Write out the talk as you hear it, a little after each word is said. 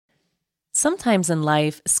Sometimes in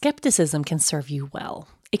life, skepticism can serve you well.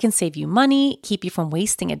 It can save you money, keep you from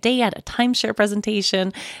wasting a day at a timeshare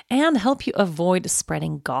presentation, and help you avoid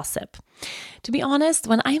spreading gossip. To be honest,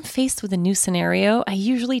 when I'm faced with a new scenario, I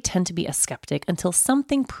usually tend to be a skeptic until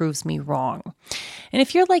something proves me wrong. And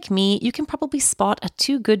if you're like me, you can probably spot a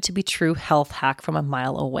too good to be true health hack from a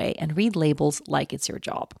mile away and read labels like it's your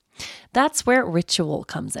job. That's where Ritual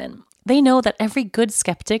comes in. They know that every good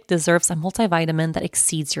skeptic deserves a multivitamin that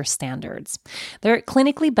exceeds your standards. Their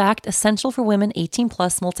clinically backed Essential for Women 18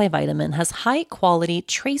 Plus multivitamin has high quality,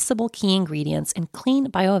 traceable key ingredients in clean,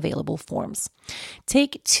 bioavailable forms.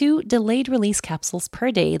 Take 2 delayed release capsules per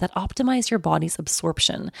day that optimize your body's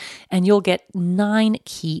absorption, and you'll get 9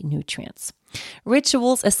 key nutrients.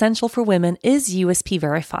 Ritual's Essential for Women is USP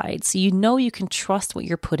verified, so you know you can trust what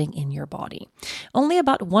you're putting in your body. Only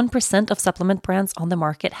about 1% of supplement brands on the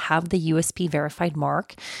market have the USP verified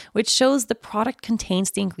mark, which shows the product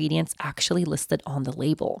contains the ingredients actually listed on the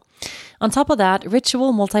label. On top of that,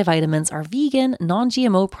 Ritual multivitamins are vegan,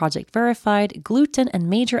 non-GMO project verified, gluten and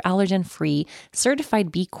major allergen free,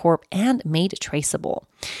 certified B Corp, and made traceable.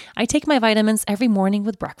 I take my vitamins every morning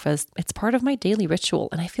with breakfast. It's part of my daily ritual,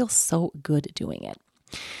 and I feel so good doing it.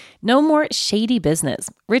 No more shady business.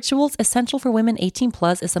 Ritual's Essential for Women 18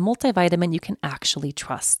 Plus is a multivitamin you can actually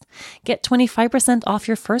trust. Get 25% off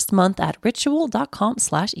your first month at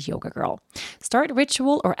ritual.com/yogagirl. Start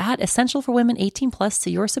Ritual or add Essential for Women 18 Plus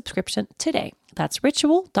to your subscription today. That's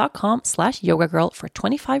ritual.com/yogagirl for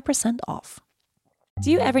 25% off. Do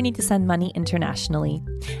you ever need to send money internationally?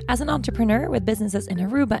 As an entrepreneur with businesses in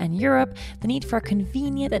Aruba and Europe, the need for a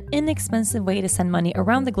convenient and inexpensive way to send money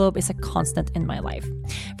around the globe is a constant in my life.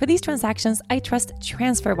 For these transactions, I trust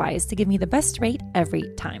TransferWise to give me the best rate every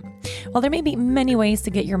time. While there may be many ways to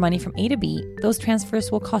get your money from A to B, those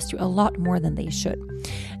transfers will cost you a lot more than they should.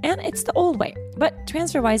 And it's the old way, but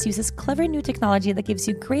TransferWise uses clever new technology that gives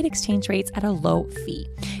you great exchange rates at a low fee.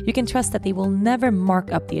 You can trust that they will never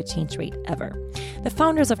mark up the exchange rate ever. The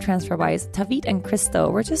founders of TransferWise, Tavit and Christo,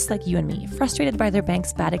 were just like you and me, frustrated by their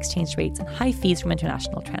bank's bad exchange rates and high fees from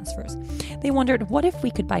international transfers. They wondered, what if we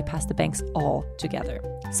could bypass the banks altogether?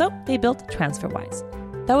 So they built TransferWise.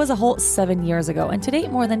 That was a whole 7 years ago, and today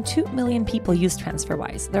more than 2 million people use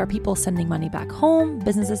TransferWise. There are people sending money back home,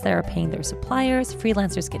 businesses that are paying their suppliers,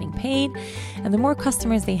 freelancers getting paid, and the more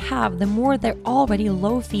customers they have, the more their already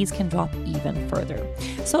low fees can drop even further.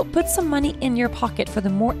 So put some money in your pocket for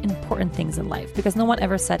the more important things in life, because no one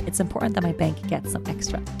ever said it's important that my bank gets some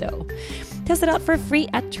extra dough. Test it out for free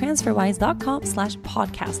at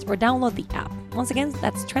transferwise.com/podcast or download the app. Once again,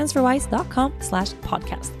 that's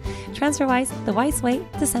transferwise.com/podcast. TransferWise, the wise way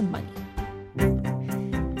to send money.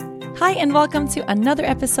 Hi, and welcome to another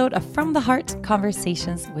episode of From the Heart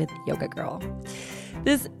Conversations with Yoga Girl.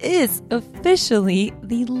 This is officially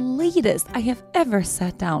the latest I have ever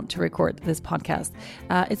sat down to record this podcast.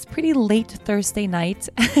 It's pretty late Thursday night.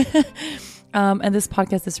 And this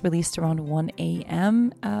podcast is released around 1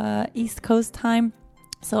 a.m. East Coast time.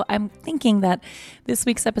 So I'm thinking that this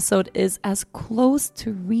week's episode is as close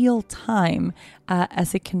to real time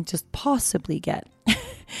as it can just possibly get.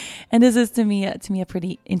 And this is to me a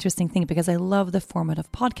pretty interesting thing, because I love the format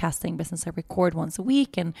of podcasting. Business, I record once a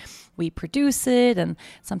week and we produce it, and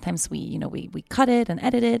sometimes we cut it and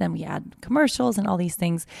edit it and we add commercials and all these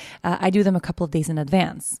things. I do them a couple of days in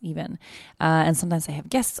advance even. And sometimes I have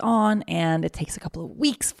guests on, and it takes a couple of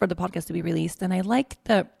weeks for the podcast to be released. And I like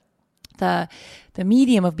the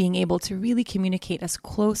medium of being able to really communicate as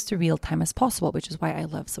close to real time as possible, which is why I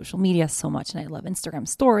love social media so much, and I love Instagram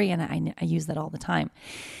story, and I use that all the time.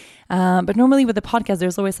 But normally with the podcast,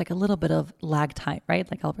 there's always like a little bit of lag time, right?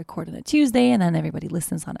 Like I'll record on a Tuesday and then everybody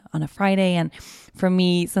listens on a Friday. And for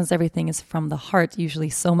me, since everything is from the heart,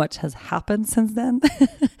 usually so much has happened since then.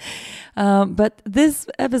 But this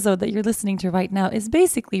episode that you're listening to right now is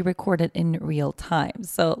basically recorded in real time.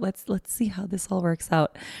 So let's see how this all works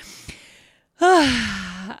out.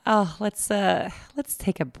 Let's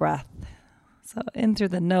take a breath. So in through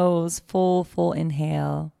the nose, full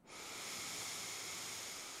inhale.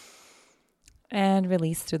 And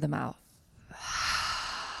release through the mouth.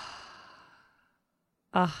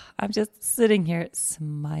 I'm just sitting here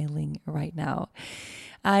smiling right now.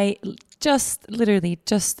 I literally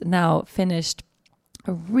just now finished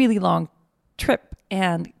a really long trip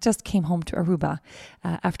and just came home to Aruba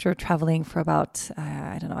after traveling for about,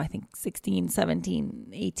 I think 16,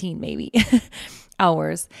 17, 18 maybe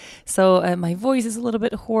hours. So my voice is a little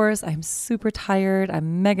bit hoarse. I'm super tired.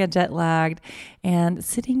 I'm mega jet lagged, and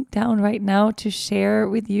sitting down right now to share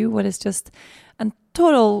with you what is just a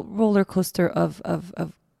total roller coaster of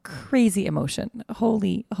crazy emotion.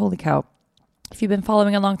 Holy cow. if you've been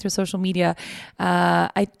following along through social media,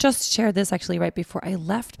 I just shared this actually right before I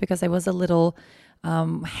left because I was a little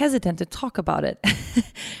hesitant to talk about it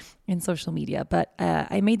in social media. But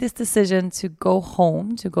I made this decision to go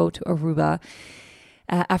home, to go to Aruba.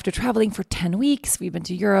 After traveling for 10 weeks, we've been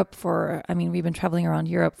traveling around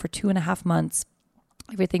Europe for 2.5 months.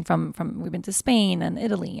 Everything from we've been to Spain and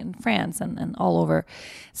Italy and France and all over,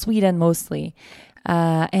 Sweden mostly.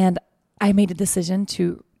 And I made a decision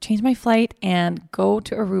to change my flight and go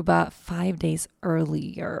to Aruba 5 days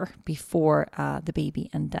earlier before the baby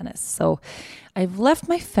and Dennis. So I've left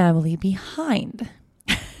my family behind.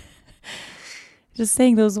 Just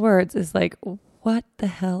saying those words is like, what the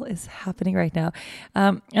hell is happening right now?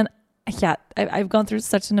 And yeah, I've gone through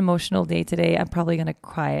such an emotional day today. I'm probably going to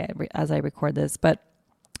cry as I record this, but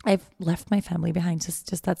I've left my family behind.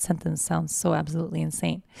 Just that sentence sounds so absolutely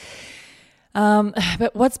insane.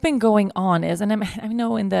 But what's been going on is, and I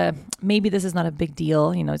know maybe this is not a big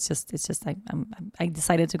deal, it's just I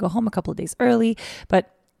decided to go home a couple of days early,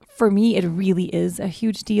 but for me, it really is a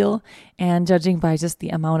huge deal. And judging by just the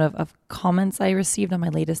amount of comments I received on my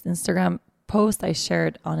latest Instagram post, I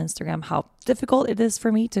shared on Instagram how difficult it was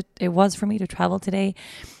for me to travel today.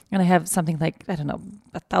 And I have something like,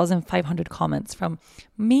 1,500 comments from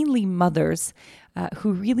mainly mothers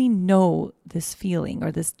who really know this feeling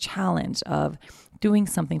or this challenge of doing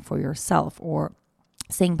something for yourself or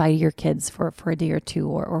saying bye to your kids for a day or two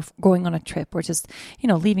or going on a trip or just,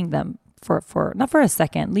 leaving them for not for a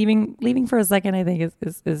second. Leaving for a second, I think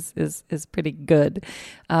is pretty good.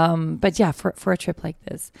 But yeah, for a trip like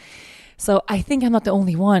this. So I think I'm not the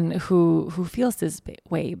only one who feels this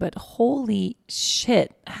way, but holy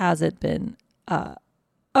shit, has it been a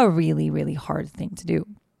really, really hard thing to do.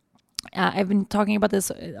 I've been talking about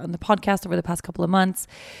this on the podcast over the past couple of months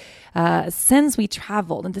since we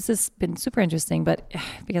traveled, and this has been super interesting, but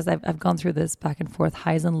because I've gone through this back and forth,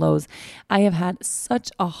 highs and lows, I have had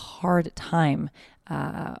such a hard time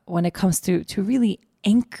when it comes to really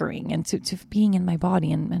anchoring and to being in my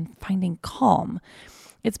body and finding calm.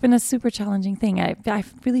 It's been a super challenging thing.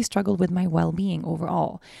 I've really struggled with my well-being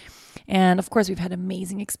overall. And of course, we've had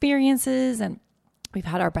amazing experiences and we've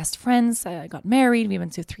had our best friends. I got married. We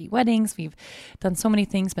went to 3 weddings. We've done so many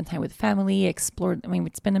things, spent time with family, explored.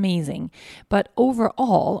 It's been amazing. But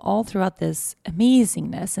overall, all throughout this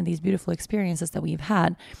amazingness and these beautiful experiences that we've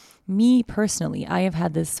had, me personally, I have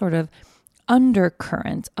had this sort of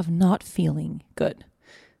undercurrent of not feeling good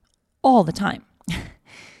all the time.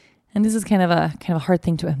 And this is kind of a hard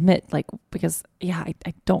thing to admit, because I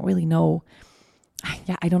don't really know.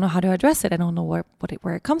 I don't know how to address it. I don't know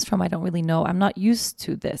where it comes from. I don't really know. I'm not used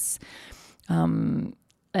to this.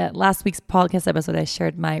 Last week's podcast episode, I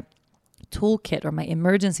shared my toolkit or my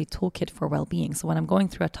emergency toolkit for well-being. So when I'm going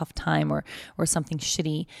through a tough time or something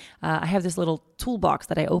shitty, I have this little toolbox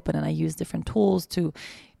that I open and I use different tools to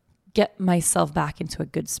get myself back into a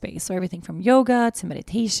good space. So everything from yoga to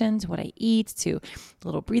meditation to what I eat to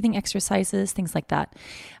little breathing exercises, things like that.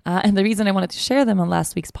 And the reason I wanted to share them on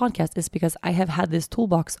last week's podcast is because I have had this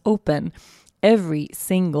toolbox open every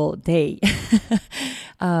single day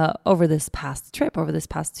over this past trip, over this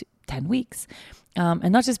past 10 weeks.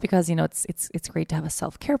 And not just because, it's great to have a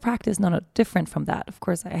self-care practice. No, different from that. Of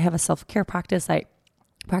course, I have a self-care practice. I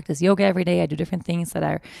practice yoga every day. I do different things that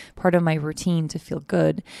are part of my routine to feel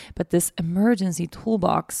good. But this emergency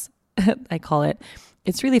toolbox, I call it,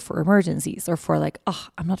 it's really for emergencies or for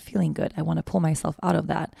I'm not feeling good. I want to pull myself out of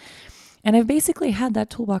that. And I've basically had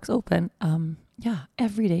that toolbox open,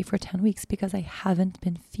 every day for 10 weeks because I haven't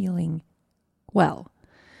been feeling well.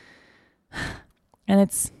 And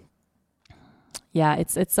it's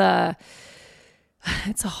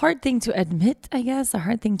a hard thing to admit, I guess, a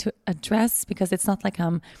hard thing to address because it's not like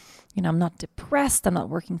I'm not depressed. I'm not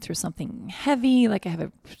working through something heavy. I have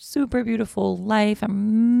a super beautiful life.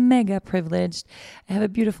 I'm mega privileged. I have a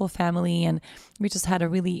beautiful family and we just had a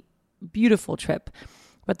really beautiful trip.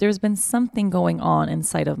 But there's been something going on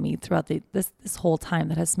inside of me throughout this whole time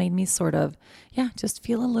that has made me sort of, just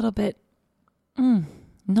feel a little bit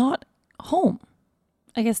not home.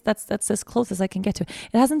 I guess that's as close as I can get to it.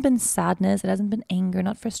 It hasn't been sadness. It hasn't been anger,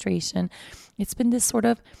 not frustration. It's been this sort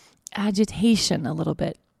of agitation a little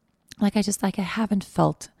bit. I haven't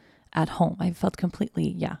felt at home. I felt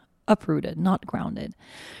completely, uprooted, not grounded.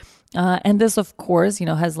 And this, of course,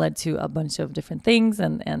 has led to a bunch of different things.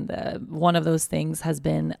 And one of those things has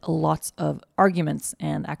been lots of arguments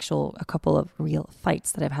and a couple of real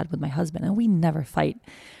fights that I've had with my husband. And we never fight.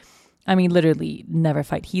 Literally never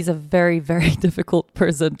fight. He's a very, very difficult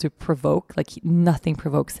person to provoke. Nothing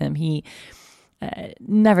provokes him. He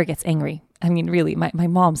never gets angry. Really, my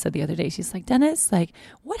mom said the other day, she's like, Dennis,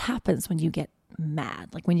 what happens when you get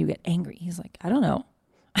mad? Like when you get angry? He's like, I don't know.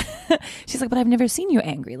 She's like, but I've never seen you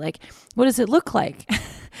angry. Like, what does it look like?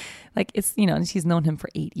 Like it's, and she's known him for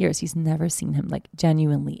 8 years. She's never seen him like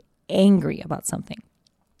genuinely angry about something.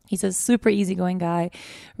 He's a super easygoing guy,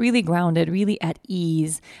 really grounded, really at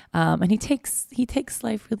ease, and he takes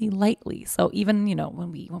life really lightly. So even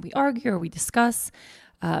when we argue or we discuss,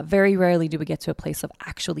 very rarely do we get to a place of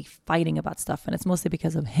actually fighting about stuff, and it's mostly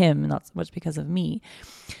because of him, not so much because of me.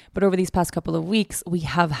 But over these past couple of weeks, we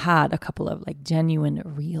have had a couple of like genuine,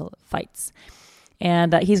 real fights.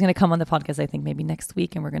 And he's going to come on the podcast, I think, maybe next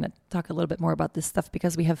week, and we're going to talk a little bit more about this stuff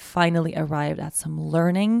because we have finally arrived at some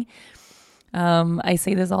learning. I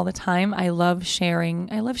say this all the time. I love sharing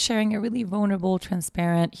a really vulnerable,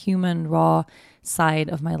 transparent, human, raw side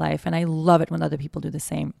of my life. And I love it when other people do the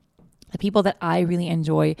same. The people that I really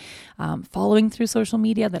enjoy following through social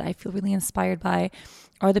media, that I feel really inspired by,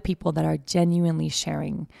 are the people that are genuinely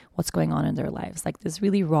sharing what's going on in their lives, like this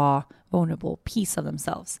really raw, vulnerable piece of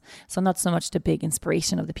themselves. So not so much the big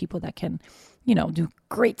inspiration of the people that can, do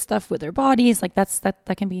great stuff with their bodies. Like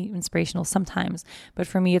that can be inspirational sometimes. But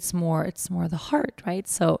for me, it's more the heart, right?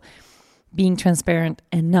 So being transparent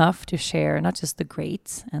enough to share not just the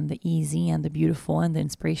great and the easy and the beautiful and the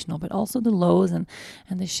inspirational, but also the lows and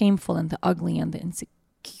the shameful and the ugly and the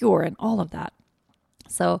insecure and all of that.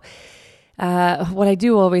 So what I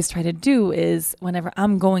do always try to do is whenever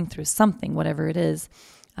I'm going through something, whatever it is,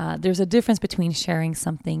 there's a difference between sharing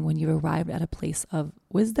something when you've arrived at a place of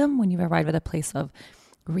wisdom, when you've arrived at a place of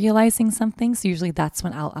realizing something. So usually that's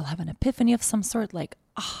when I'll have an epiphany of some sort, like,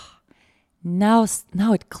 now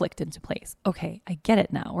it clicked into place. Okay, I get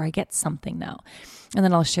it now, or I get something now. And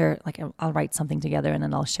then I'll share, like I'll write something together and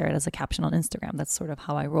then I'll share it as a caption on Instagram. That's sort of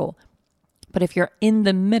how I roll. But if you're in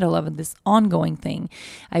the middle of this ongoing thing,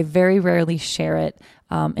 I very rarely share it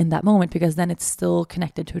in that moment, because then it's still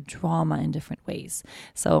connected to drama in different ways.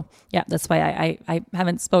 So yeah, that's why I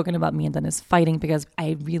haven't spoken about me and Dennis fighting, because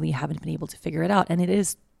I really haven't been able to figure it out. And it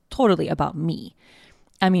is totally about me.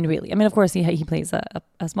 I mean, really. I mean, of course, he plays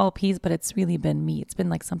a small piece, but it's really been me. It's been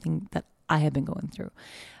like something that I have been going through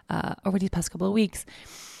over these past couple of weeks.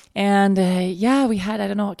 And we had, I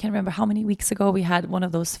don't know, I can't remember how many weeks ago we had one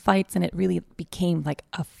of those fights, and it really became like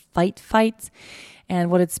a fight.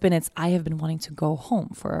 And what it's I have been wanting to go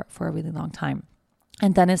home for a really long time.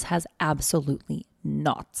 And Dennis has absolutely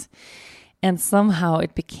not. And somehow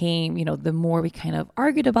it became, the more we kind of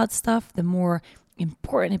argued about stuff, the more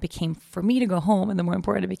important it became for me to go home, and the more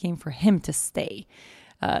important it became for him to stay.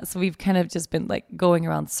 So we've kind of just been like going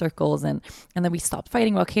around circles, and then we stopped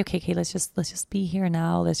fighting. Well, okay, let's just be here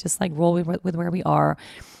now. Let's just like roll with where we are.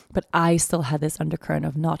 But I still had this undercurrent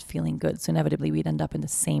of not feeling good. So inevitably we'd end up in the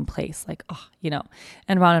same place, like,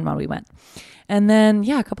 and round we went. And then,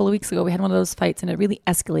 a couple of weeks ago, we had one of those fights, and it really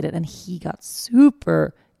escalated, and he got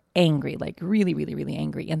super angry, like really, really, really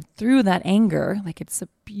angry. And through that anger, like it's a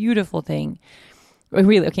beautiful thing.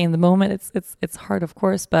 Really, okay, in the moment, it's hard, of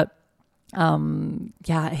course, but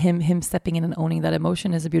him stepping in and owning that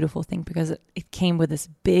emotion is a beautiful thing, because it came with this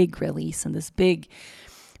big release and this big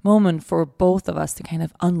moment for both of us to kind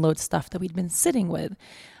of unload stuff that we'd been sitting with.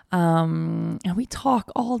 And we talk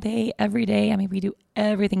all day, every day. I mean, we do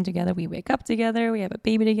everything together. We wake up together. We have a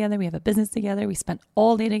baby together. We have a business together. We spend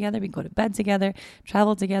all day together. We go to bed together,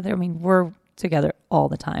 travel together. I mean, we're together all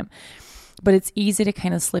the time. But it's easy to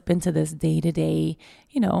kind of slip into this day-to-day,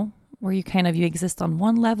 where you exist on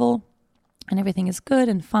one level and everything is good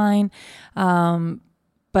and fine.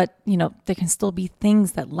 But, there can still be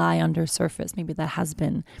things that lie under surface. Maybe that has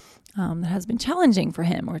been challenging for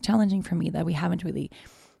him or challenging for me that we haven't really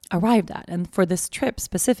arrived at. And for this trip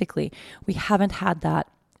specifically, we haven't had that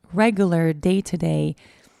regular day-to-day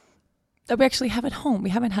that we actually have at home. We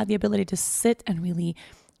haven't had the ability to sit and really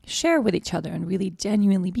share with each other and really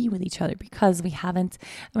genuinely be with each other, because we haven't,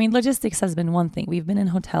 logistics has been one thing. We've been in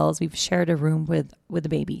hotels, we've shared a room with the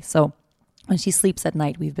baby. So when she sleeps at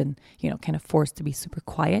night, we've been, kind of forced to be super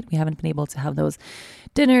quiet. We haven't been able to have those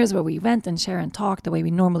dinners where we vent and share and talk the way we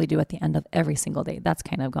normally do at the end of every single day. That's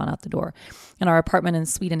kind of gone out the door. And our apartment in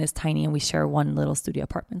Sweden is tiny, and we share one little studio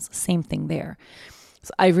apartment. So same thing there.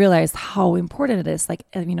 So I realized how important it is, like,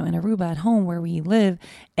 in Aruba at home where we live,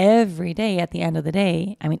 every day at the end of the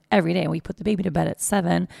day, every day we put the baby to bed at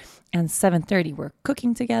 7, and 7:30 we're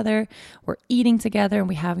cooking together, we're eating together, and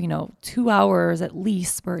we have, 2 hours at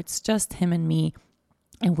least where it's just him and me,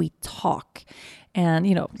 and we talk. And,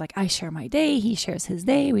 like I share my day, he shares his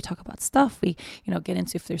day, we talk about stuff, we, get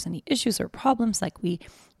into if there's any issues or problems, like we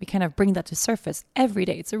kind of bring that to surface every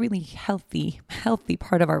day. It's a really healthy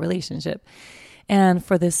part of our relationship. And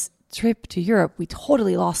for this trip to Europe, we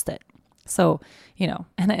totally lost it. So,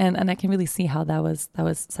 and I can really see how that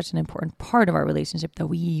was such an important part of our relationship that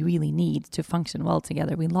we really need to function well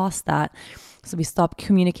together. We lost that. So we stopped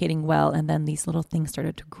communicating well. And then these little things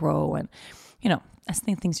started to grow. And, I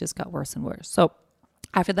think things just got worse and worse. So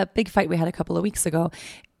after that big fight we had a couple of weeks ago,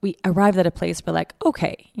 we arrived at a place where like,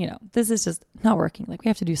 okay, this is just not working. Like we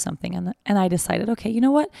have to do something. And I decided, okay, you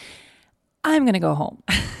know what? I'm going to go home.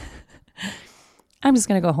 I'm just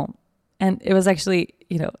going to go home. And it was actually,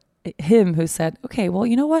 him who said, okay, well,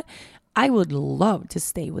 you know what? I would love to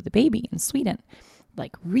stay with the baby in Sweden.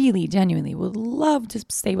 Like really genuinely would love to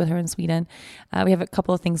stay with her in Sweden. We have a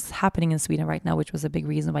couple of things happening in Sweden right now, which was a big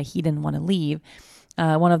reason why he didn't want to leave.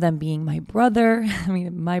 One of them being my brother.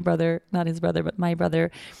 My brother, not his brother, but my brother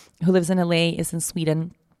who lives in LA is in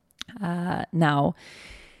Sweden now.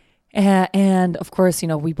 And of course,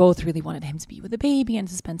 we both really wanted him to be with the baby and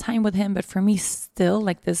to spend time with him. But for me, still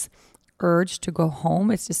like this urge to go home,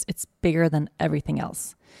 it's bigger than everything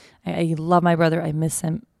else. I love my brother. I miss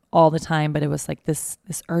him all the time, but it was like this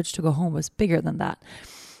urge to go home was bigger than that.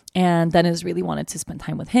 And Dennis really wanted to spend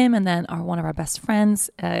time with him. And then one of our best friends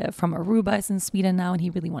from Aruba is in Sweden now, and he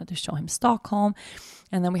really wanted to show him Stockholm.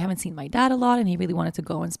 And then we haven't seen my dad a lot, and he really wanted to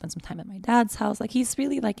go and spend some time at my dad's house. Like he's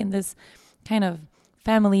really like in this kind of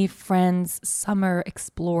family, friends, summer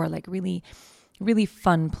explore, like really, really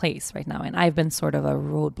fun place right now. And I've been sort of a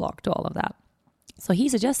roadblock to all of that. So he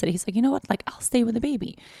suggested, he's like, you know what? Like I'll stay with the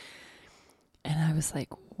baby. And I was like,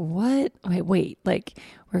 what? Wait, like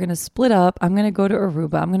we're going to split up. I'm going to go to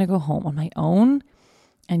Aruba. I'm going to go home on my own.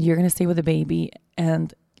 And you're going to stay with the baby.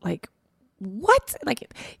 And like, what?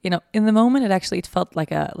 Like, in the moment, it felt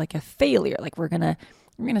like a failure. Like we're going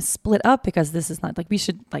to split up because this is not like, we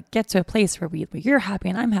should like get to a place where you're happy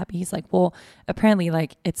and I'm happy. He's like, well, apparently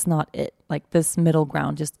like it's not it. Like this middle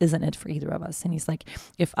ground just isn't it for either of us. And he's like,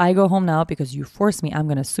 if I go home now because you force me, I'm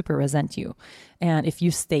going to super resent you. And if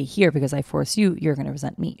you stay here because I force you, you're going to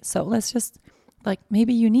resent me. So let's just like,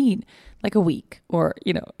 maybe you need like a week or,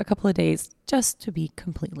 a couple of days just to be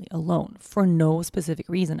completely alone for no specific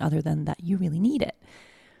reason other than that you really need it.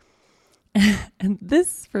 And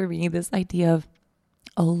this, for me, this idea of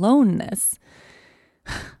aloneness,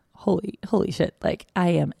 holy shit, like I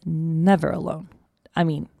am never alone. I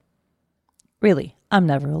mean, really, I'm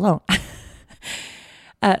never alone.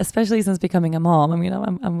 Especially since becoming a mom. I mean,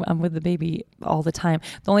 I'm with the baby all the time.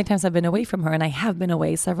 The only times I've been away from her, and I have been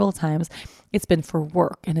away several times, it's been for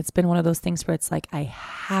work. And it's been one of those things where it's like, I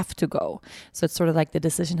have to go. So it's sort of like the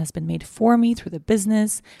decision has been made for me through the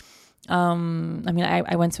business. I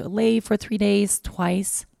went to LA for 3 days,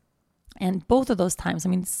 twice. And both of those times,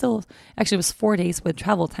 still, actually it was 4 days with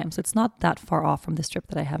travel time. So it's not that far off from the trip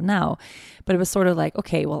that I have now. But it was sort of like,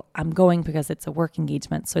 okay, well, I'm going because it's a work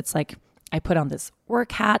engagement. So it's like, I put on this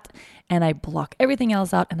work hat and I block everything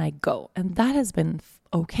else out and I go. And that has been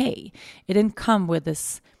okay. It didn't come with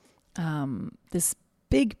this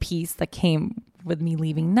big piece that came with me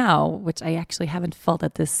leaving now, which I actually haven't felt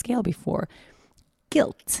at this scale before.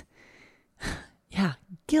 Guilt. Yeah,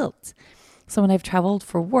 guilt. So when I've traveled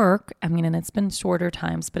for work, and it's been shorter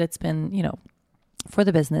times, but it's been, for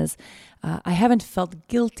the business, I haven't felt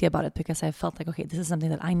guilty about it because I felt like, okay, this is something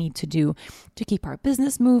that I need to do to keep our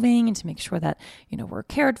business moving and to make sure that, we're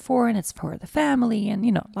cared for and it's for the family and,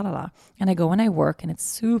 la la la. And I go and I work and it's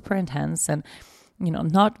super intense and,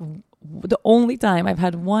 not the only time I've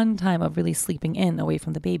had one time of really sleeping in away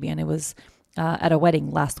from the baby. And it was at a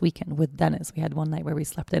wedding last weekend with Dennis. We had one night where we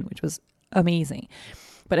slept in, which was amazing.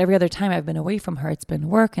 But every other time I've been away from her, it's been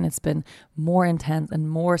work and it's been more intense and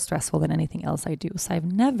more stressful than anything else I do. So I've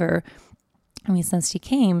never, since she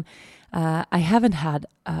came, I haven't had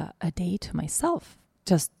a day to myself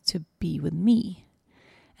just to be with me.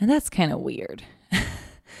 And that's kind of weird.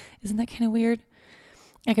 Isn't that kind of weird?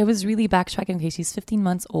 Like I was really backtracking. Okay, she's 15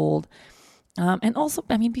 months old. And also,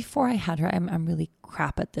 before I had her, I'm really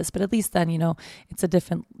crap at this, but at least then, it's a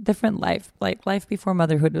different life. Like life before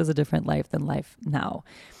motherhood was a different life than life now.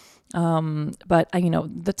 But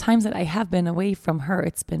the times that I have been away from her,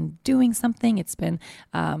 it's been doing something. It's been,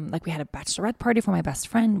 like we had a bachelorette party for my best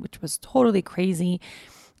friend, which was totally crazy.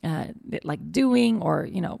 Like doing, or,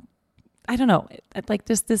 I don't know, like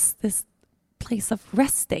just this place of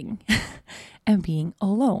resting and being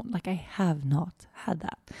alone. Like I have not had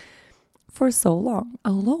that for so long,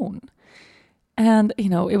 alone. And,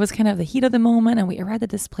 it was kind of the heat of the moment and we arrived at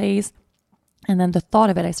this place. And then the thought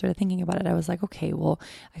of it, I started thinking about it. I was like, okay, well,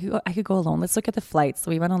 I could go alone. Let's look at the flights.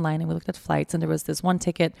 So we went online and we looked at flights and there was this one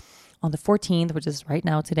ticket on the 14th, which is right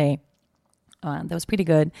now today. That was pretty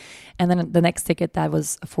good. And then the next ticket that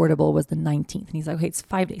was affordable was the 19th. And he's like, okay, it's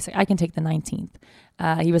 5 days. So I can take the 19th.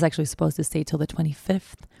 He was actually supposed to stay till the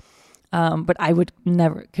 25th. But I could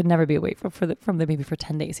never be away from the baby for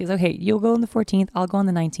 10 days. He's okay, you'll go on the 14th, I'll go on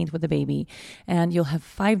the 19th with the baby, and you'll have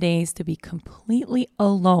 5 days to be completely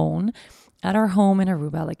alone at our home in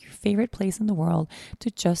Aruba, like your favorite place in the world, to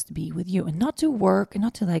just be with you and not to work and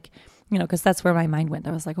not to like, because that's where my mind went.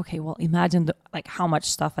 I was like, okay, well, imagine like how much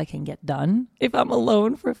stuff I can get done if I'm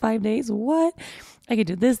alone for 5 days. What? I could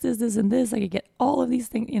do this, and this. I could get all of these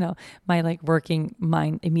things, my like working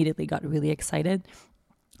mind immediately got really excited.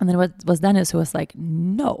 And then what was Dennis, who was like,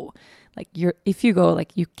 no, like if you go,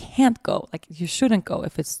 like you can't go, like you shouldn't go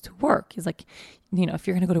if it's to work. He's like, if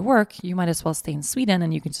you're going to go to work, you might as well stay in Sweden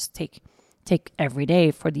and you can just take every day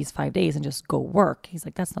for these 5 days and just go work. He's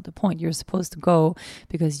like, that's not the point. You're supposed to go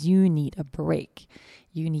because you need a break.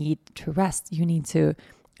 You need to rest. You need to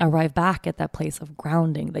arrive back at that place of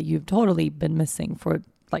grounding that you've totally been missing for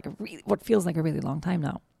like what feels like a really long time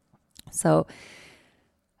now. So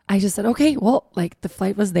I just said, okay, well, like the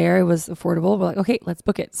flight was there. It was affordable. We're like, okay, let's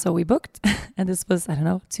book it. So we booked. And this was, I don't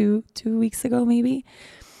know, two weeks ago, maybe.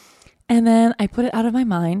 And then I put it out of my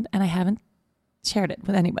mind and I haven't shared it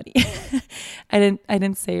with anybody. I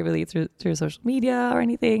didn't say really through social media or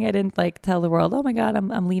anything. I didn't like tell the world, oh my God,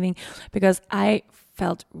 I'm leaving, because I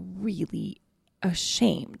felt really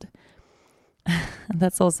ashamed. And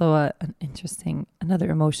that's also an interesting, another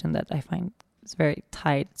emotion that I find is very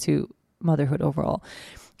tied to motherhood overall.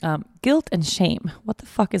 Guilt and shame. What the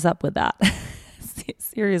fuck is up with that?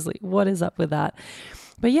 Seriously, what is up with that?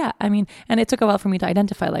 But yeah, I mean, and it took a while for me to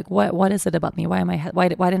identify, like, what is it about me? Why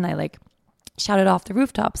didn't I like shout it off the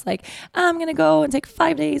rooftops? Like, I'm going to go and take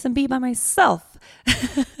 5 days and be by myself.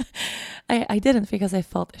 I didn't, because I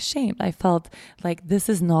felt ashamed. I felt like this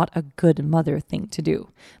is not a good mother thing to do.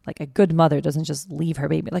 Like a good mother doesn't just leave her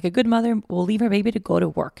baby. Like a good mother will leave her baby to go to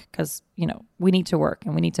work because, we need to work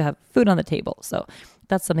and we need to have food on the table. So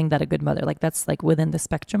that's something that a good mother, like that's like within the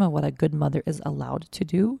spectrum of what a good mother is allowed to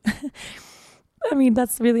do. I mean,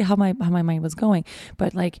 that's really how my mind was going.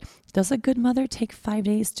 But like, does a good mother take 5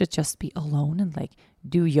 days to just be alone and like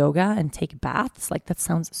do yoga and take baths? Like that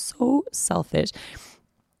sounds so selfish.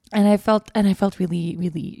 And I felt really,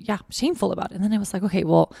 really, shameful about it. And then I was like, okay,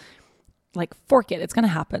 well, like fork it. It's going to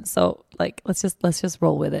happen. So like, let's just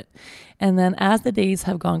roll with it. And then as the days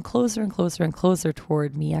have gone closer and closer and closer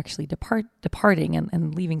toward me actually departing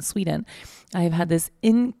and leaving Sweden, I've had this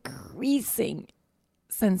increasing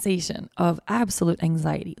sensation of absolute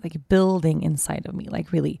anxiety, like building inside of me,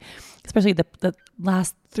 like really, especially the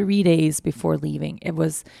last 3 days before leaving,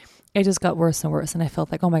 it just got worse and worse. And I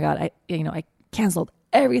felt like, oh my God, I canceled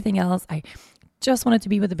everything else. I just wanted to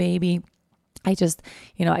be with the baby. I just,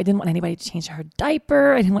 I didn't want anybody to change her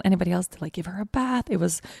diaper. I didn't want anybody else to like give her a bath. It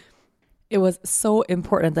was so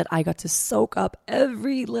important that I got to soak up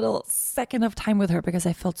every little second of time with her because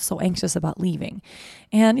I felt so anxious about leaving.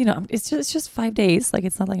 And, it's just 5 days. Like,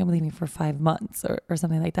 it's not like I'm leaving for 5 months or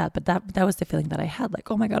something like that. But that was the feeling that I had.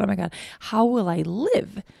 Like, oh my God, how will I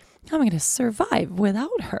live? How am I going to survive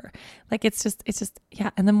without her? Like, it's just,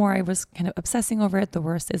 yeah. And the more I was kind of obsessing over it, the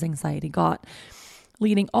worse this anxiety got,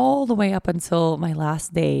 leading all the way up until my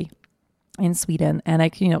last day in Sweden. And I,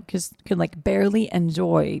 just could like barely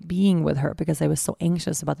enjoy being with her because I was so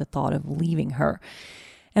anxious about the thought of leaving her.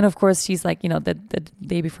 And of course, she's like, the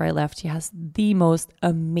day before I left, she has the most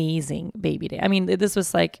amazing baby day. I mean, this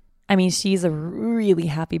was like, she's a really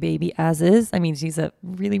happy baby as is. She's a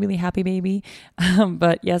really, really happy baby.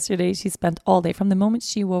 But yesterday she spent all day from the moment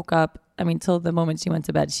she woke up, till the moment she went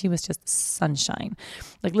to bed, she was just sunshine.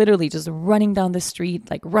 Like literally just running down the street,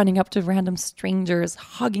 like running up to random strangers,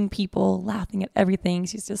 hugging people, laughing at everything.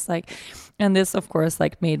 She's just like, and this of course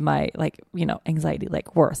like made my anxiety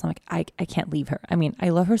like worse. I'm like, I can't leave her. I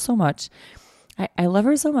love her so much. I love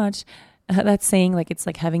her so much. That saying, like, it's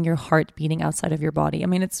like having your heart beating outside of your body.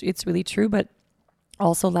 It's really true, but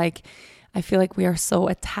also like, I feel like we are so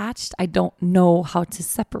attached. I don't know how to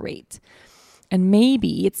separate. And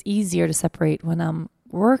maybe it's easier to separate when I'm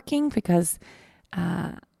working because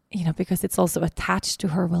it's also attached to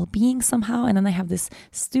her well-being somehow. And then I have this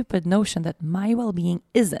stupid notion that my well-being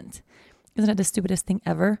isn't. Isn't it the stupidest thing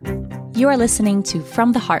ever? You are listening to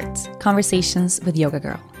From the Heart, Conversations with Yoga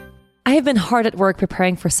Girl. I have been hard at work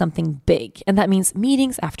preparing for something big, and that means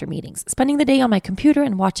meetings after meetings. Spending the day on my computer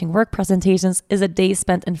and watching work presentations is a day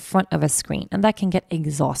spent in front of a screen, and that can get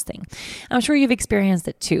exhausting. I'm sure you've experienced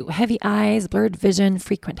it too. Heavy eyes, blurred vision,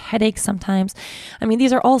 frequent headaches sometimes.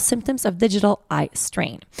 These are all symptoms of digital eye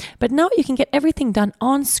strain. But now you can get everything done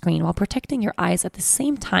on screen while protecting your eyes at the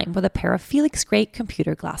same time with a pair of Felix Gray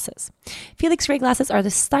computer glasses. Felix Gray glasses are the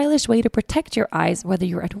stylish way to protect your eyes, whether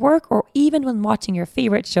you're at work or even when watching your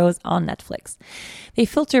favorite shows on Netflix. They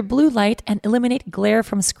filter blue light and eliminate glare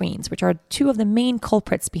from screens, which are two of the main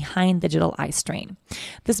culprits behind digital eye strain.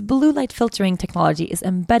 This blue light filtering technology is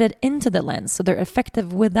embedded into the lens, so they're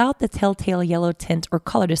effective without the telltale yellow tint or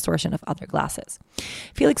color distortion of other glasses.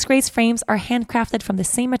 Felix Gray's frames are handcrafted from the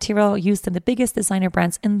same material used in the biggest designer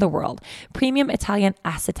brands in the world, premium Italian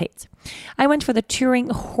acetate. I went for the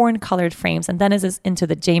Turing horn-colored frames, and Dennis is into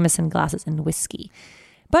the Jameson glasses and whiskey.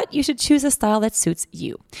 But you should choose a style that suits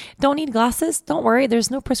you. Don't need glasses? Don't worry, there's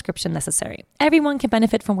no prescription necessary. Everyone can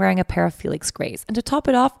benefit from wearing a pair of Felix Grays. And to top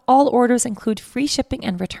it off, all orders include free shipping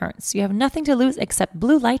and returns, so you have nothing to lose except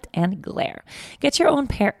blue light and glare. Get your own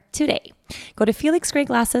pair today. Go to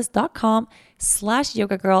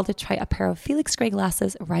felixgrayglasses.com/yogagirl to try a pair of Felix Gray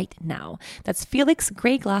glasses right now. That's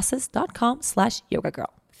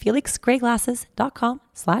felixgrayglasses.com/yogagirl.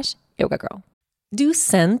 felixgrayglasses.com/yogagirl. Do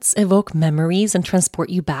scents evoke memories and transport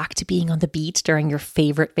you back to being on the beach during your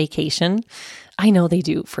favorite vacation? I know they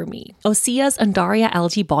do for me. Osea's Undaria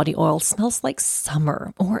Algae Body Oil smells like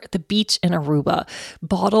summer or the beach in Aruba,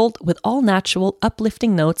 bottled with all natural,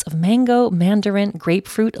 uplifting notes of mango, mandarin,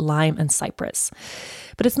 grapefruit, lime, and cypress.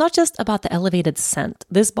 But it's not just about the elevated scent.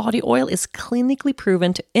 This body oil is clinically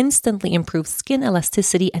proven to instantly improve skin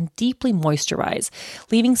elasticity and deeply moisturize,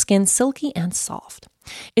 leaving skin silky and soft.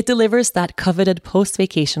 It delivers that coveted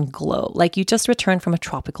post-vacation glow, like you just returned from a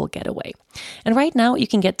tropical getaway. And right now, you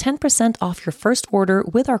can get 10% off your first order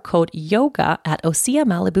with our code YOGA at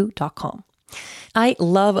OseaMalibu.com. I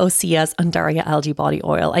love Osea's Undaria Algae Body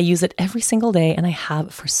Oil. I use it every single day, and I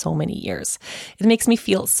have for so many years. It makes me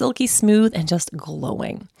feel silky smooth and just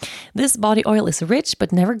glowing. This body oil is rich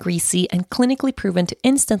but never greasy and clinically proven to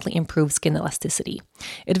instantly improve skin elasticity.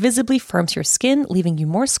 It visibly firms your skin, leaving you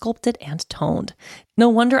more sculpted and toned. No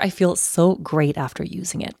wonder I feel so great after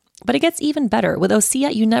using it. But it gets even better. With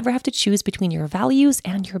Osea, you never have to choose between your values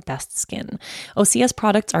and your best skin. Osea's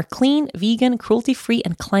products are clean, vegan, cruelty-free,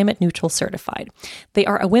 and climate-neutral certified. They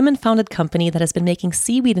are a women-founded company that has been making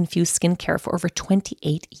seaweed-infused skincare for over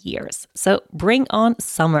 28 years. So bring on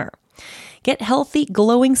summer. Get healthy,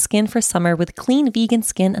 glowing skin for summer with clean vegan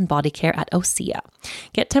skin and body care at Osea.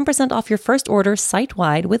 Get 10% off your first order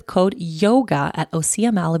site-wide with code YOGA at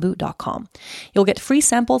OseaMalibu.com. You'll get free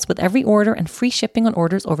samples with every order and free shipping on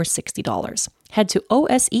orders over $60. Head to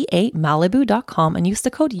OSEAMalibu.com and use the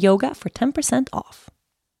code YOGA for 10% off.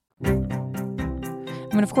 I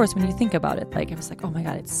mean, of course, when you think about it, like I was like, oh my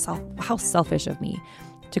God, how selfish of me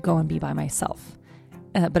to go and be by myself.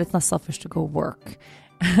 But it's not selfish to go work.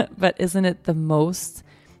 But isn't it isn't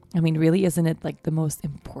it like the most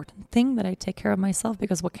important thing that I take care of myself?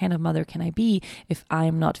 Because what kind of mother can I be if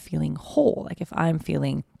I'm not feeling whole? Like if I'm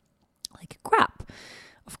feeling like crap?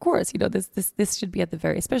 Of course, this should be at the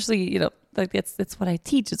very, especially, like it's what I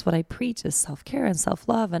teach, it's what I preach is self-care and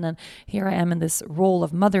self-love. And then here I am in this role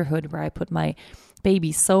of motherhood where I put my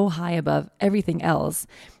baby so high above everything else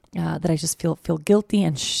that I just feel guilty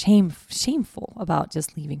and shameful about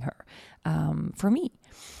just leaving her for me.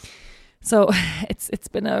 So it's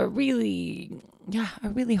been a really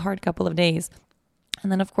hard couple of days.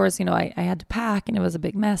 And then, of course, I had to pack and it was a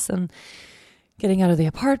big mess and getting out of the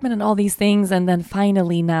apartment and all these things. And then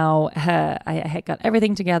finally now I had got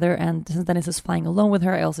everything together. And since Dennis is flying alone with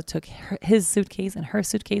her, I also took his suitcase and her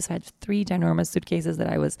suitcase. I had 3 ginormous suitcases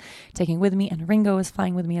that I was taking with me, and Ringo was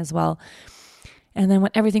flying with me as well. And then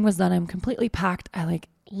when everything was done, I'm completely packed. I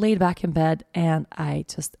laid back in bed and I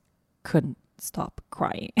just couldn't stop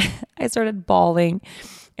crying. I started bawling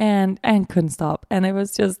and couldn't stop. And it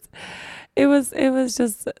was just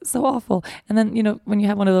so awful. And then, when you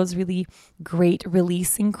have one of those really great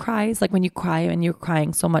releasing cries, like when you cry and you're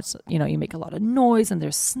crying so much, you make a lot of noise and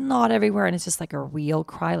there's snot everywhere. And it's just like a real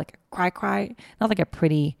cry, like a cry, not like a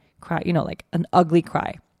pretty cry, like an ugly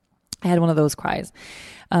cry. I had one of those cries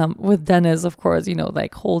with Dennis, of course,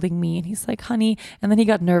 like holding me, and he's like, honey. And then he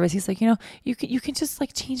got nervous. He's like, you can just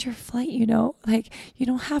like change your flight, like you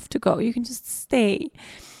don't have to go. You can just stay.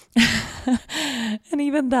 And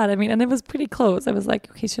even that, and it was pretty close. I was like,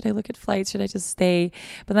 okay, should I look at flights? Should I just stay?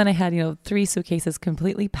 But then I had, 3 suitcases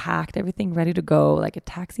completely packed, everything ready to go, like a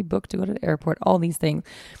taxi booked to go to the airport, all these things.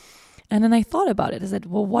 And then I thought about it. I said,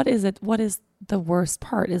 well, what is it? What is the worst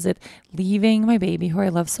part? Is it leaving my baby who I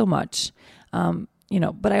love so much?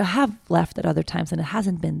 But I have left at other times and it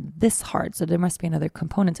hasn't been this hard. So there must be another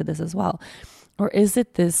component to this as well. Or is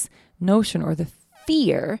it this notion or the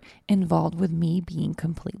fear involved with me being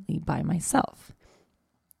completely by myself?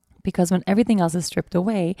 Because when everything else is stripped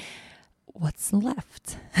away, what's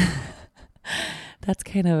left? that's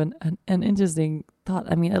kind of an interesting thought.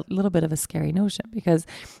 I mean, a little bit of a scary notion, because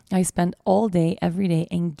I spend all day, every day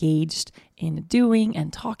engaged in doing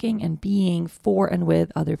and talking and being for and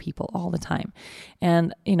with other people all the time.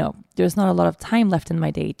 And, there's not a lot of time left in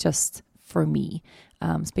my day just for me,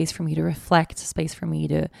 space for me to reflect, space for me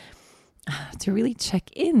to really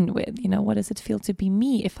check in with, what does it feel to be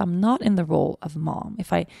me if I'm not in the role of mom?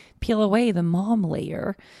 If I peel away the mom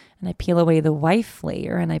layer, and I peel away the wife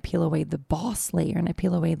layer, and I peel away the boss layer, and I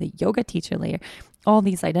peel away the yoga teacher layer, all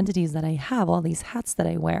these identities that I have, all these hats that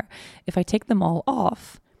I wear, if I take them all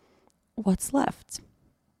off, what's left?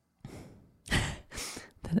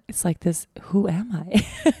 It's like this, who am I?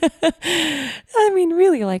 I mean,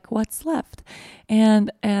 really, like, what's left?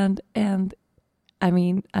 And I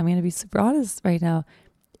mean, I'm going to be super honest right now.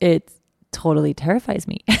 It totally terrifies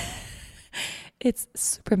me. It's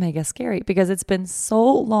super mega scary, because it's been so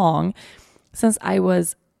long since I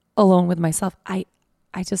was alone with myself. I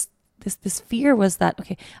just, this fear was that,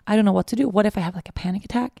 okay, I don't know what to do. What if I have like a panic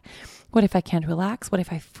attack? What if I can't relax? What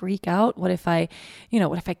if I freak out? What if I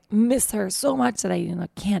miss her so much that I,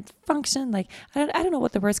 can't function? Like, I don't know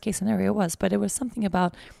what the worst case scenario was, but it was something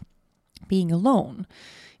about being alone.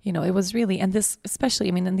 It was really, and this, especially,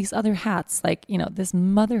 and these other hats, like, this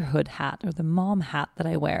motherhood hat or the mom hat that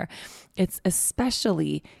I wear, it's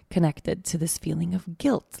especially connected to this feeling of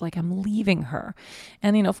guilt, like I'm leaving her.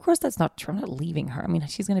 And, of course that's not true. I'm not leaving her.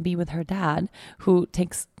 She's going to be with her dad, who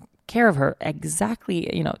takes care of her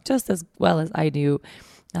exactly, just as well as I do,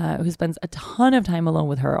 who spends a ton of time alone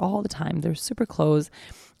with her all the time. They're super close.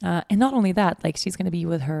 And not only that, like, she's going to be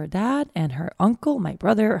with her dad and her uncle, my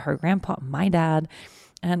brother, her grandpa, my dad,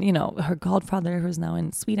 and, her godfather, who's now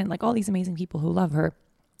in Sweden, like all these amazing people who love her.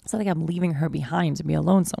 It's not like I'm leaving her behind to be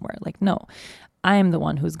alone somewhere. Like, no, I'm the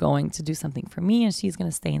one who's going to do something for me, and she's going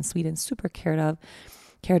to stay in Sweden, super cared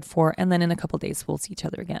for. And then in a couple of days, we'll see each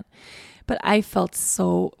other again. But I felt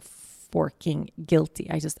so forking guilty.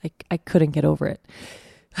 I couldn't get over it.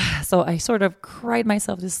 So I sort of cried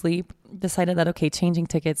myself to sleep, decided that, okay, changing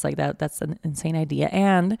tickets like that's an insane idea.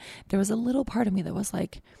 And there was a little part of me that was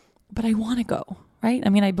like, but I want to go, right?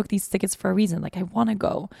 I booked these tickets for a reason. Like, I want to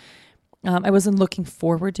go. I wasn't looking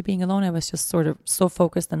forward to being alone. I was just sort of so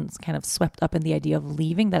focused and kind of swept up in the idea of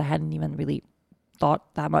leaving that I hadn't even really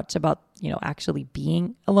thought that much about, actually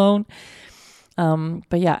being alone.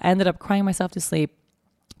 But yeah, I ended up crying myself to sleep,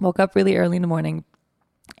 woke up really early in the morning,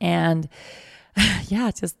 and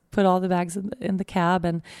just put all the bags in the cab.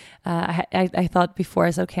 And I thought before,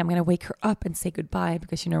 I said, okay, I'm going to wake her up and say goodbye,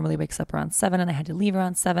 because she normally wakes up around 7, and I had to leave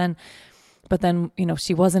around 7. But then,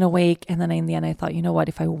 she wasn't awake. And then in the end, I thought, you know what,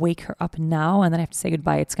 if I wake her up now and then I have to say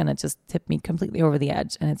goodbye, it's going to just tip me completely over the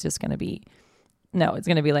edge. And it's just going to be, it's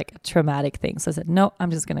going to be like a traumatic thing. So I said, no,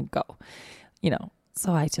 I'm just going to go,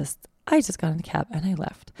 So I just got in the cab and I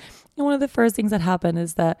left. And one of the first things that happened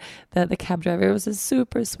is that the cab driver was a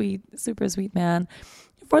super sweet man.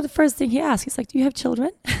 For the first thing he asked, he's like, do you have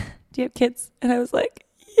children? Do you have kids? And I was like,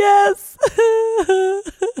 yes.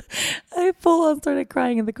 I full on started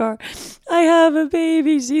crying in the car. I have a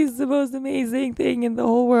baby. She's the most amazing thing in the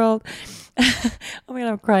whole world.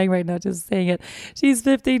 I'm crying right now just saying it. She's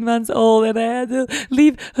 15 months old, and I had to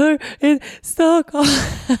leave her in Stockholm.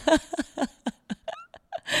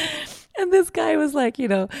 And this guy was like,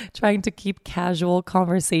 trying to keep casual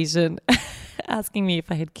conversation, asking me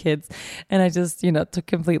if I had kids. And I just, had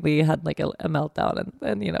like a meltdown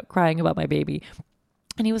and crying about my baby.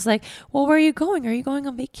 And he was like, well, where are you going? Are you going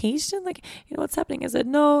on vacation? Like, what's happening? I said,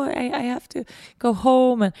 no, I have to go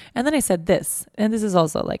home. And then I said this, and this is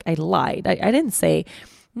also like, I lied. I didn't say,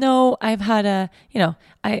 no, I've had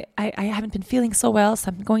I haven't been feeling so well, so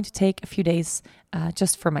I'm going to take a few days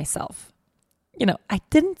just for myself. I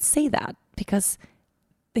didn't say that because,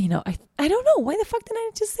 I don't know. Why the fuck didn't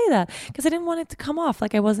I just say that? Because I didn't want it to come off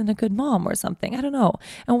like I wasn't a good mom or something. I don't know.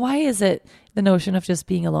 And why is it the notion of just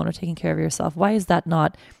being alone or taking care of yourself? Why is that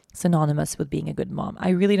not synonymous with being a good mom? I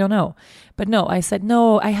really don't know. But no, I said,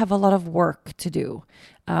 no, I have a lot of work to do.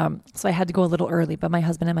 So I had to go a little early, but my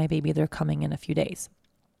husband and my baby, they're coming in a few days.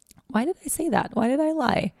 Why did I say that? Why did I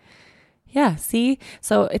lie? Yeah, see?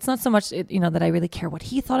 So it's not so much, that I really care what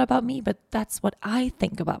he thought about me, but that's what I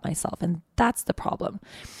think about myself. And that's the problem.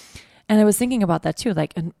 And I was thinking about that too.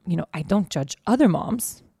 Like, and, I don't judge other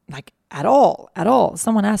moms, like at all.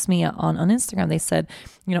 Someone asked me on Instagram, they said,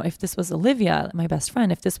 if this was Olivia, my best friend,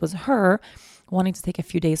 if this was her wanting to take a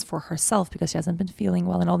few days for herself because she hasn't been feeling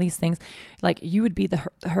well and all these things, like you would be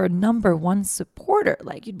her number one supporter.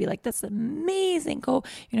 Like you'd be like, that's amazing. Go,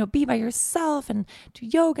 be by yourself and do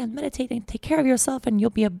yoga and meditate and take care of yourself, and you'll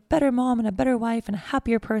be a better mom and a better wife and a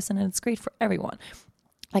happier person, and it's great for everyone.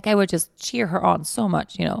 Like I would just cheer her on so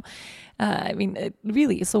much,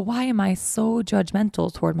 really. So why am I so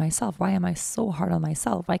judgmental toward myself? Why am I so hard on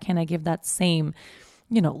myself? Why can't I give that same,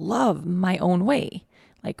 love my own way?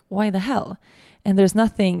 Like, why the hell? And there's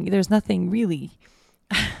nothing really.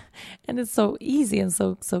 And it's so easy and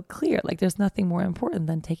so clear. Like there's nothing more important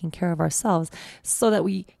than taking care of ourselves so that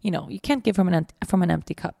we, you can't give from an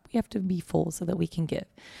empty cup. We have to be full so that we can give.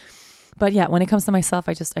 But yeah, when it comes to myself,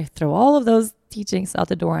 I throw all of those teachings out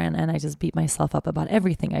the door and I just beat myself up about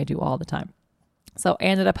everything I do all the time. So I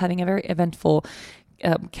ended up having a very eventful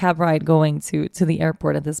cab ride going to the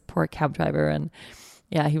airport, and this poor cab driver, and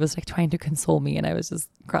yeah, he was like trying to console me and I was just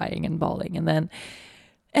crying and bawling. And then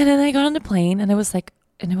I got on the plane and it was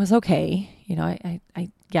okay.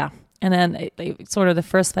 Yeah. And then sort of the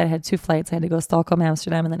first flight, I had 2 flights. I had to go Stockholm,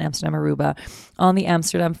 Amsterdam, and then Amsterdam, Aruba. On the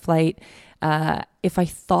Amsterdam flight, if I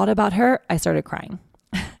thought about her, I started crying.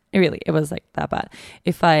 It was like that bad.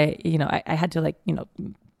 If I had to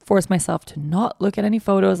force myself to not look at any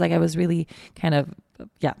photos. Like I was really kind of,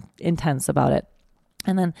 intense about it.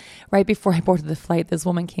 And then right before I boarded the flight, this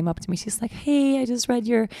woman came up to me. She's like, "Hey, I just read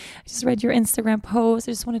your Instagram post.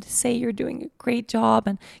 I just wanted to say you're doing a great job.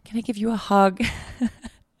 And can I give you a hug?" And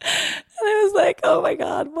I was like, "Oh my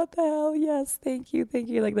God, what the hell? Yes, thank you.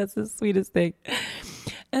 Like that's the sweetest thing."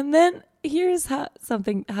 And then here's how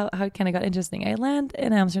it kind of got interesting. I land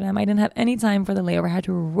in Amsterdam. I didn't have any time for the layover. I had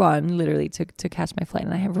to run literally to catch my flight.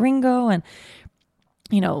 And I have Ringo and,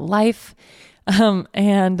 life.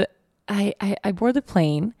 And I board the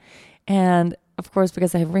plane. And of course,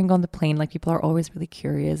 because I have Ringo on the plane, like people are always really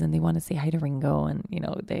curious and they want to say hi to Ringo. And,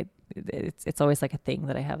 it's always like a thing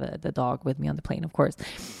that I have the dog with me on the plane, of course.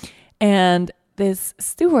 And this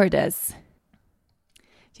stewardess,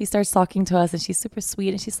 she starts talking to us and she's super sweet.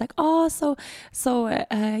 And she's like, "Oh, so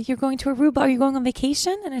you're going to Aruba? Are you going on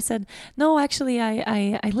vacation?" And I said, "No, actually,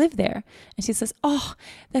 I live there." And she says, "Oh,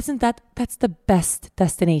 that's the best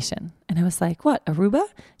destination." And I was like, "What, Aruba?"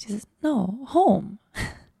 She says, "No, home."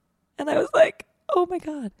 And I was like, "Oh my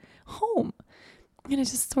God, home." And it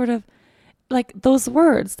just sort of like those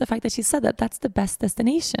words, the fact that she said that's the best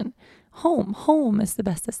destination. Home is the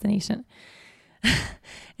best destination.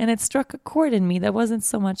 And it struck a chord in me that wasn't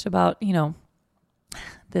so much about,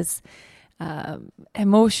 this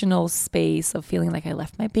emotional space of feeling like I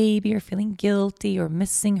left my baby or feeling guilty or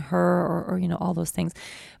missing her or all those things.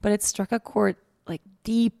 But it struck a chord like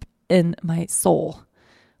deep in my soul.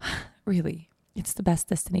 Really, it's the best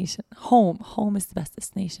destination. Home is the best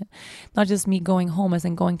destination. Not just me going home as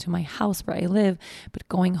in going to my house where I live, but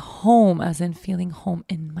going home as in feeling home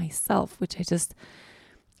in myself, which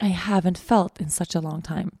I haven't felt in such a long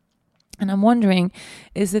time. And I'm wondering,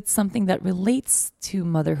 is it something that relates to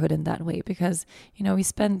motherhood in that way? Because, we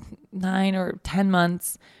spend 9 or 10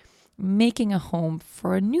 months making a home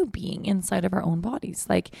for a new being inside of our own bodies.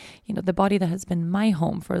 Like, the body that has been my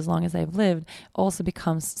home for as long as I've lived also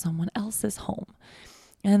becomes someone else's home.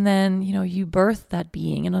 And then, you birth that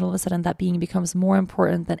being, and all of a sudden that being becomes more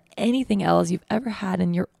important than anything else you've ever had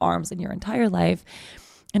in your arms in your entire life.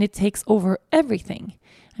 And it takes over everything.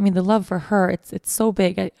 I mean, the love for her, it's so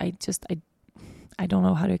big. I don't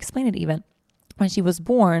know how to explain it even. When she was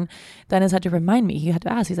born, Dennis had to remind me. He had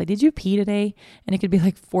to ask. He's like, "Did you pee today?" And it could be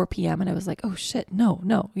like 4 p.m. And I was like, "Oh shit, no.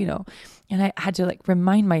 And I had to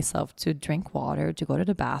remind myself to drink water, to go to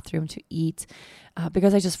the bathroom, to eat,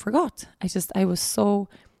 because I just forgot. I was so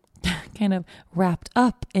kind of wrapped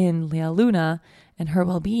up in Lea Luna and her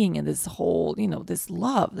well-being and this whole, this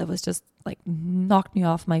love that was just knocked me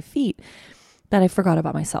off my feet, that I forgot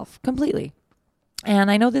about myself completely.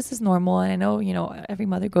 And I know this is normal. And I know, every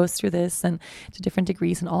mother goes through this and to different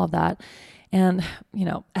degrees and all of that. And,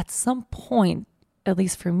 at some point, at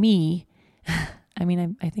least for me, I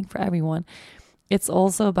mean, I think for everyone, it's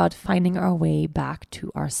also about finding our way back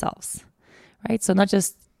to ourselves, right? So not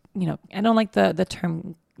just, I don't like the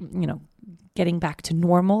term, getting back to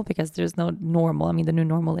normal, because there's no normal. I mean, the new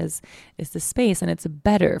normal is the space, and it's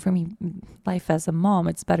better for me. Life as a mom,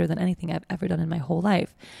 it's better than anything I've ever done in my whole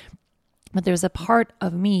life. But there's a part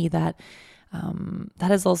of me that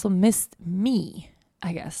has also missed me,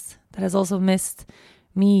 I guess. That has also missed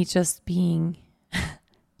me just being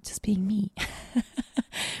me.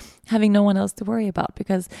 Having no one else to worry about,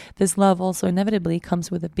 because this love also inevitably comes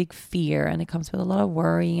with a big fear, and it comes with a lot of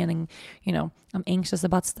worry, and I'm anxious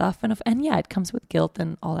about stuff, and yeah, it comes with guilt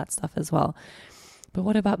and all that stuff as well. But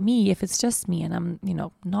what about me if it's just me and I'm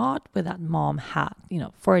not with that mom hat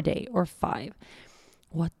for a day or 5?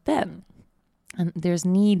 What then? And there's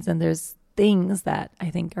needs and there's things that I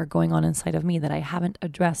think are going on inside of me that I haven't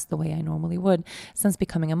addressed the way I normally would since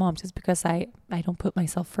becoming a mom, just because I don't put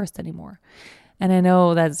myself first anymore. And I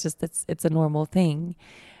know it's a normal thing,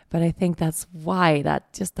 but I think that's why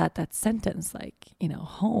that sentence, like,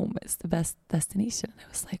 home is the best destination. I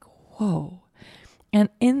was like, whoa. And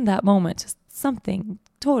in that moment, just something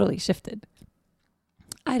totally shifted.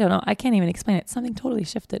 I don't know. I can't even explain it. Something totally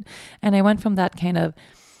shifted. And I went from that kind of,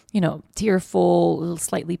 tearful,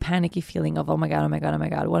 slightly panicky feeling of, oh my God,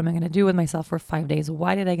 what am I going to do with myself for 5 days?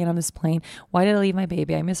 Why did I get on this plane? Why did I leave my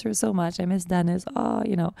baby? I miss her so much. I miss Dennis. Oh,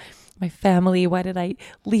 my family. Why did I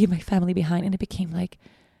leave my family behind? And it became like,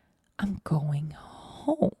 I'm going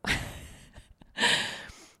home.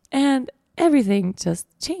 And everything just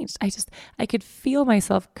changed. I could feel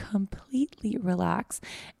myself completely relax.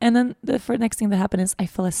 And then the next thing that happened is I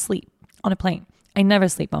fell asleep on a plane. I never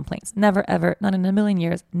sleep on planes. Never, ever, not in a million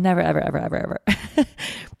years. Never, ever, ever, ever, ever.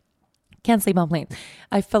 Can't sleep on planes.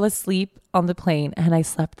 I fell asleep on the plane and I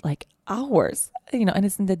slept like hours, and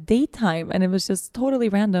it's in the daytime. And it was just totally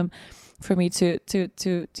random for me to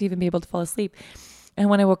even be able to fall asleep. And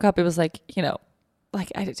when I woke up, it was like, I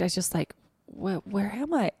just like, where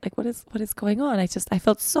am I? Like, what is going on? I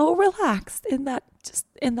felt so relaxed in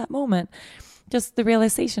that moment. Just the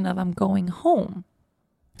realization of I'm going home.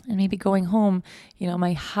 And maybe going home,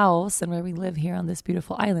 my house and where we live here on this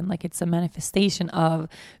beautiful island, like it's a manifestation of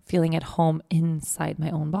feeling at home inside my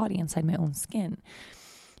own body, inside my own skin.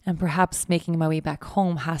 And perhaps making my way back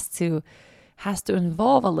home has to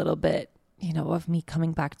involve a little bit, of me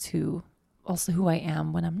coming back to also who I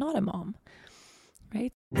am when I'm not a mom,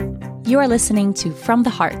 right? You are listening to From the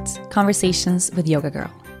Heart, Conversations with Yoga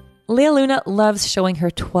Girl. Lea Luna loves showing her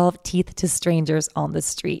 12 teeth to strangers on the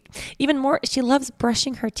street. Even more, she loves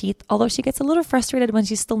brushing her teeth, although she gets a little frustrated when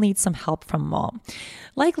she still needs some help from mom.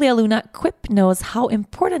 Like Lea Luna, Quip knows how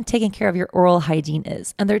important taking care of your oral hygiene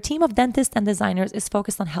is, and their team of dentists and designers is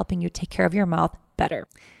focused on helping you take care of your mouth better.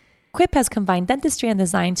 Quip has combined dentistry and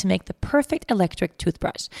design to make the perfect electric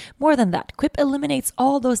toothbrush. More than that, Quip eliminates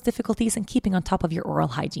all those difficulties in keeping on top of your oral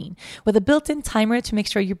hygiene. With a built-in timer to make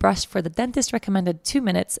sure you brush for the dentist recommended 2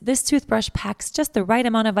 minutes, this toothbrush packs just the right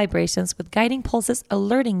amount of vibrations with guiding pulses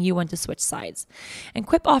alerting you when to switch sides. And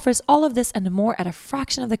Quip offers all of this and more at a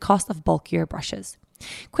fraction of the cost of bulkier brushes.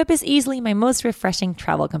 Quip is easily my most refreshing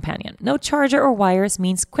travel companion. No charger or wires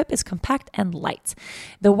means Quip is compact and light.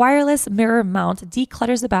 The wireless mirror mount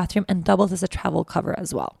declutters the bathroom and doubles as a travel cover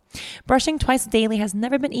as well. Brushing twice daily has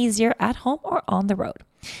never been easier at home or on the road.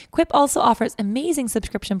 Quip also offers amazing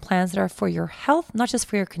subscription plans that are for your health, not just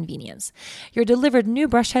for your convenience. You're delivered new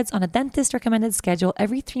brush heads on a dentist recommended schedule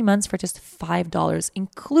every 3 months for just $5,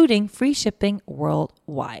 including free shipping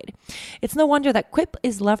worldwide. It's no wonder that Quip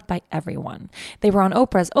is loved by everyone. They were on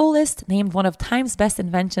Oprah's O-List, named one of Time's best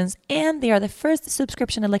inventions, and they are the first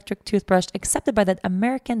subscription electric toothbrush accepted by the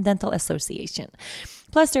American Dental Association.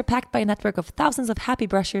 Plus, they're packed by a network of thousands of happy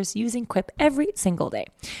brushers using Quip every single day.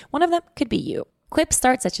 One of them could be you. Quip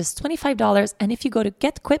starts at just $25, and if you go to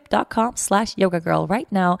getquip.com/yogagirl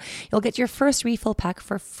right now, you'll get your first refill pack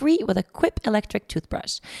for free with a Quip electric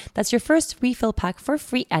toothbrush. That's your first refill pack for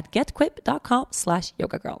free at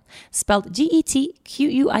getquip.com/yogagirl. Spelled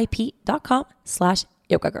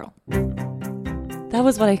GETQUIP.com/yogagirl. That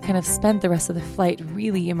was what I kind of spent the rest of the flight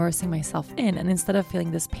really immersing myself in. And instead of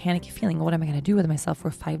feeling this panicky feeling, what am I going to do with myself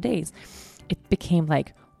for 5 days? It became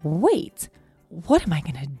like, wait, what am I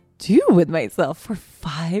going to do with myself for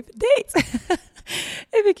 5 days?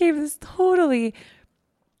 It became this totally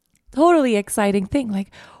exciting thing.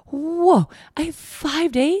 Like, whoa, I have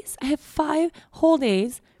 5 days. I have 5 whole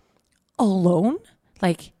days alone,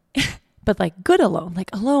 like, but like good alone, like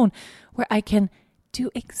alone, where I can do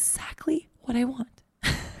exactly what I want.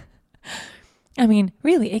 I mean,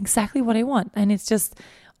 really exactly what I want. And it's just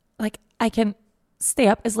like, I can stay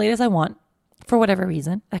up as late as I want for whatever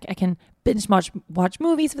reason. Like I can binge watch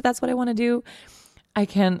movies if that's what I want to do. I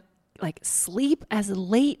can like sleep as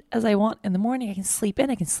late as I want in the morning. I can sleep in.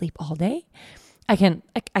 I can sleep all day. I can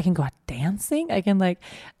go out dancing. I can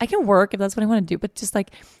work if that's what I want to do. But just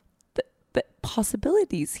like the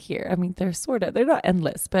possibilities here. I mean, they're not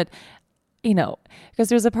endless, but because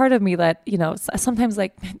there's a part of me that, sometimes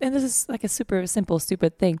like, and this is like a super simple,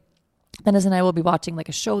 stupid thing. Dennis and I will be watching like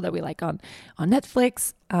a show that we like on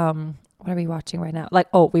Netflix. What are we watching right now?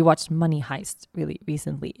 We watched Money Heist really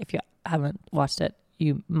recently. If you haven't watched it,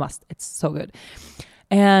 you must. It's so good.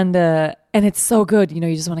 And it's so good. You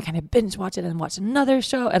just want to kind of binge watch it and watch another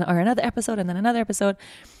show or another episode and then another episode.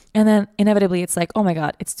 And then inevitably it's like, oh my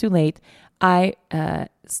God, it's too late. I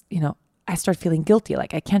start feeling guilty.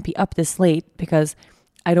 Like I can't be up this late because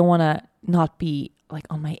I don't want to not be like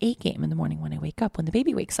on my A game in the morning when I wake up, when the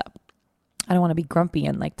baby wakes up. I don't want to be grumpy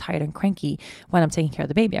and like tired and cranky when I'm taking care of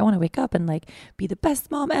the baby. I want to wake up and like be the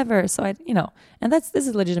best mom ever. So and this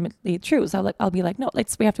is legitimately true. So I'll be like, no,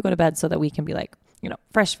 we have to go to bed so that we can be like,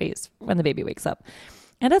 fresh faced when the baby wakes up.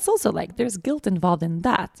 And that's also like, there's guilt involved in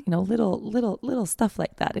that, little stuff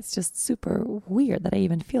like that. It's just super weird that I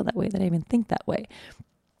even feel that way, that I even think that way.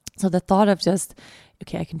 So the thought of just,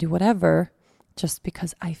 okay, I can do whatever just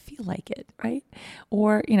because I feel like it, right?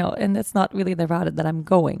 Or, and that's not really the route that I'm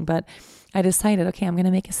going, but I decided, okay, I'm going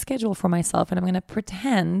to make a schedule for myself and I'm going to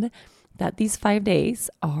pretend that these 5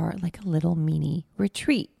 days are like a little mini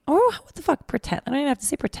retreat. Or what the fuck, pretend? I don't even have to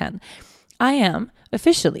say pretend. I am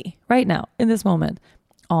officially right now in this moment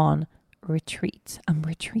on retreat. I'm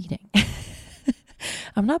retreating.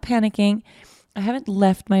 I'm not panicking. I haven't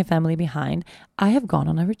left my family behind. I have gone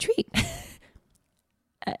on a retreat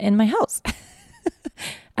in my house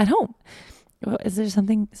at home. Is there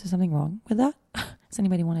something wrong with that? Does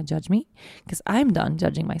anybody want to judge me? Because I'm done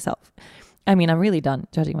judging myself. I mean, I'm really done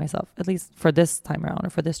judging myself, at least for this time around or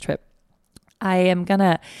for this trip. I am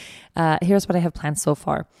gonna, here's what I have planned so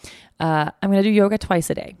far. I'm gonna do yoga twice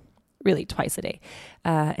a day. Really twice a day.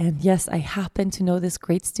 And yes, I happen to know this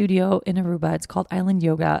great studio in Aruba. It's called Island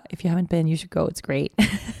Yoga. If you haven't been, you should go. It's great.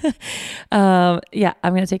 I'm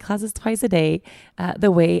going to take classes twice a day, the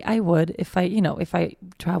way I would if I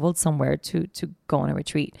traveled somewhere to go on a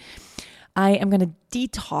retreat. I am going to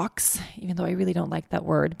detox, even though I really don't like that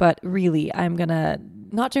word, but really I'm going to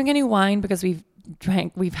not drink any wine because we've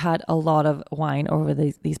had a lot of wine over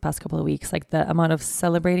these past couple of weeks. Like the amount of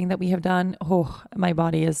celebrating that we have done. Oh, my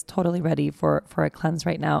body is totally ready for a cleanse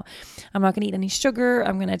right now. I'm not going to eat any sugar.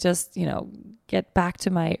 I'm going to just, get back to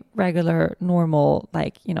my regular, normal,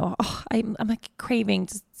 I'm like craving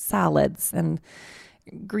just salads and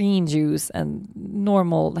green juice and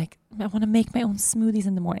normal, like I want to make my own smoothies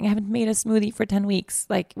in the morning. I haven't made a smoothie for 10 weeks.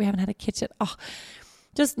 Like we haven't had a kitchen.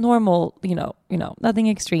 Just normal, nothing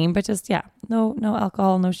extreme, but just, no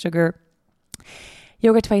alcohol, no sugar.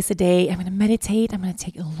 Yoga twice a day. I'm going to meditate. I'm going to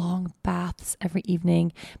take long baths every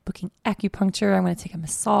evening, booking acupuncture. I'm going to take a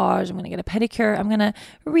massage. I'm going to get a pedicure. I'm going to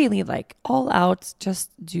really all out, just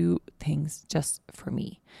do things just for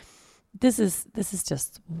me. This is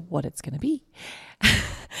just what it's going to be.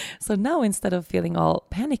 So now instead of feeling all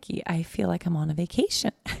panicky, I feel like I'm on a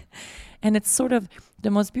vacation. And it's sort of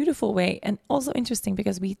the most beautiful way, and also interesting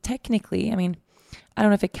because we technically, I don't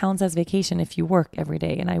know if it counts as vacation if you work every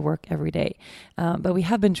day, and I work every day. But we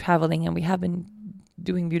have been traveling and we have been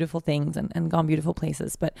doing beautiful things and gone beautiful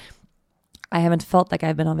places. But I haven't felt like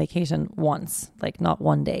I've been on vacation once, like not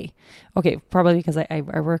one day. Okay, probably because I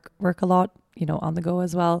work a lot, on the go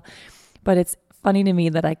as well. But it's funny to me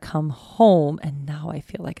that I come home and now I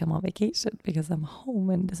feel like I'm on vacation because I'm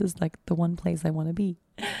home and this is like the one place I want to be.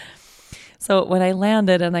 So when I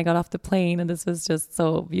landed and I got off the plane, and this was just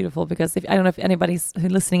so beautiful because I don't know if anybody's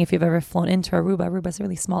listening, if you've ever flown into Aruba. Aruba's a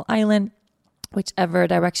really small island. Whichever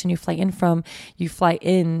direction you fly in from, you fly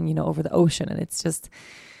in, over the ocean. And it's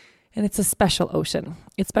a special ocean.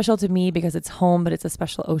 It's special to me because it's home, but it's a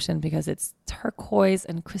special ocean because it's turquoise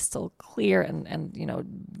and crystal clear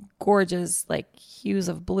and gorgeous, like hues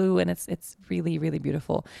of blue. And it's really, really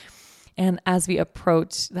beautiful. And as we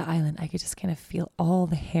approached the island, I could just kind of feel all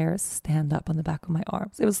the hairs stand up on the back of my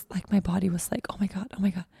arms. It was like my body was like, oh my God,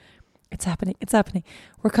 it's happening.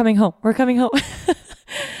 We're coming home.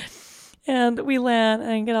 And we land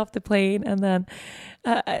and get off the plane. And then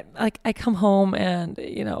I come home and,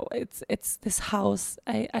 it's this house.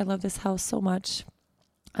 I love this house so much.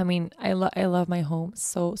 I love my home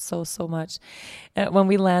so much. When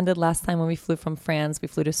we landed last time, when we flew from France, we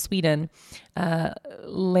flew to Sweden.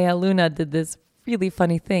 Lea Luna did this really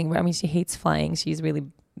funny thing where, she hates flying. She's really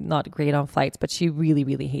not great on flights, but she really,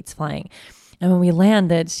 really hates flying. And when we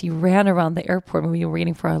landed, she ran around the airport when we were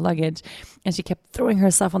waiting for our luggage, and she kept throwing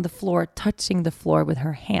herself on the floor, touching the floor with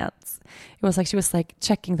her hands. It was like she was like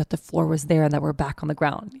checking that the floor was there and that we're back on the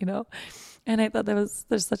ground, And I thought there's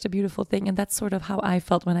such a beautiful thing. And that's sort of how I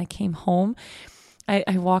felt when I came home.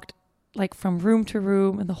 I walked like from room to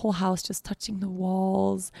room and the whole house, just touching the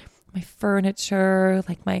walls, my furniture,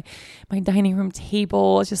 like my dining room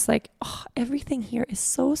table. It's just like, everything here is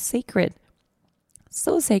so sacred.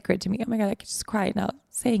 So sacred to me. Oh my God, I could just cry now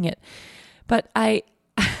saying it. But I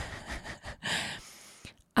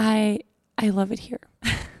love it here.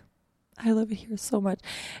 I love it here so much.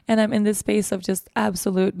 And I'm in this space of just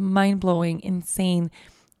absolute mind-blowing, insane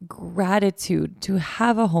gratitude to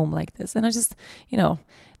have a home like this. And I just,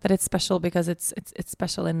 that it's special because it's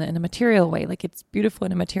special in a material way. Like it's beautiful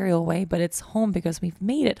in a material way, but it's home because we've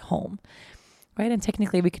made it home, right? And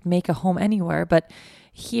technically we could make a home anywhere, but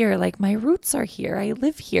here, like my roots are here. I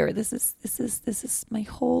live here. This is my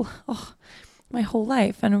whole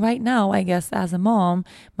life. And right now, I guess as a mom,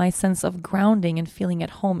 my sense of grounding and feeling at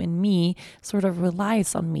home in me sort of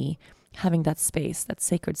relies on me having that space, that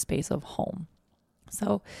sacred space of home.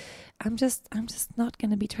 So I'm just not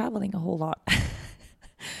going to be traveling a whole lot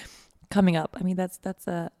coming up. I mean, that's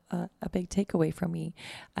a big takeaway for me.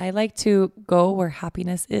 I like to go where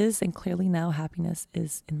happiness is, and clearly now happiness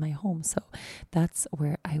is in my home. So that's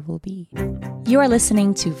where I will be. You are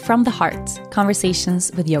listening to From the Heart,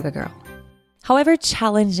 Conversations with Yoga Girl. However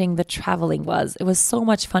challenging the traveling was, it was so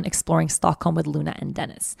much fun exploring Stockholm with Luna and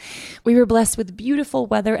Dennis. We were blessed with beautiful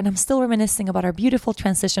weather, and I'm still reminiscing about our beautiful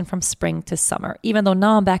transition from spring to summer, even though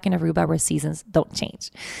now I'm back in Aruba where seasons don't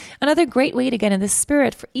change. Another great way to get in the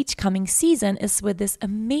spirit for each coming season is with this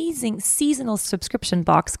amazing seasonal subscription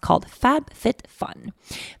box called FabFitFun.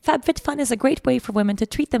 FabFitFun is a great way for women to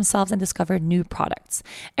treat themselves and discover new products.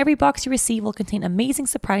 Every box you receive will contain amazing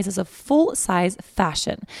surprises of full-size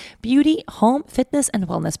fashion, beauty, home, fitness, and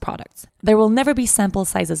wellness products. There will never be sample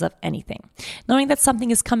sizes of anything. Knowing that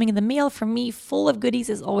something is coming in the mail from me full of goodies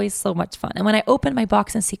is always so much fun. And when I open my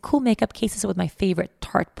box and see cool makeup cases with my favorite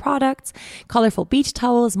Tarte products, colorful beach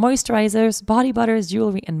towels, moisturizers, body butters,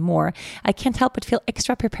 jewelry, and more, I can't help but feel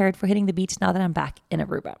extra prepared for hitting the beach now that I'm back in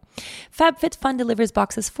Aruba. FabFitFun delivers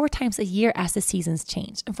boxes 4 times a year as the seasons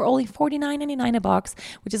change, and for only $49.99 a box,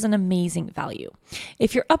 which is an amazing value.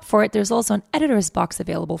 If you're up for it, there's also an editor's box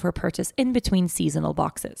available for purchase in between seasonal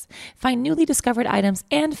boxes. Find newly discovered items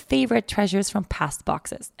and favorite treasures from past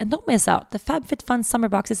boxes. And don't miss out, the FabFitFun summer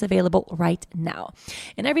box is available right now.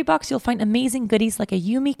 In every box, you'll find amazing goodies like a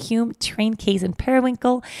Yumi Cume train case in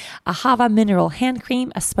periwinkle, a Hava mineral hand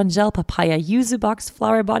cream, a Spongel papaya yuzu box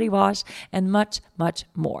flower body wash, and much, much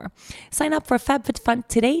more. Sign up for FabFitFun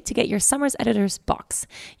today to get your summer's editor's box.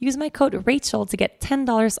 Use my code Rachel to get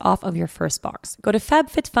 $10 off of your first box. Go to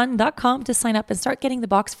fabfitfun.com to sign up and start getting the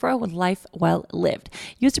box for a life well lived.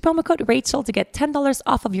 Use the promo code Rachel to get $10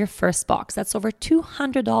 off of your first box. That's over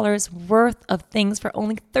 $200 worth of things for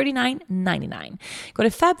only $39.99. Go to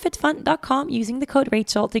fabfitfun.com using the code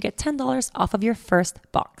Rachel to get $10 off of your first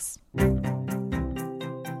box.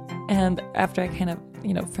 And after I kind of,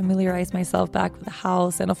 familiarize myself back with the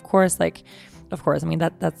house, and of course, I mean,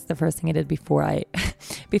 that's the first thing I did before I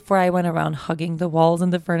went around hugging the walls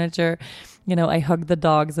and the furniture. I hugged the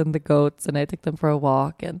dogs and the goats, and I took them for a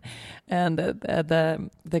walk, and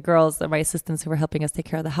the girls, my assistants who were helping us take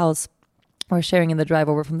care of the house, were sharing in the drive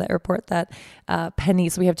over from the airport that Penny,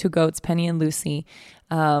 so we have 2 goats, Penny and Lucy,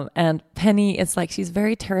 and Penny is like, she's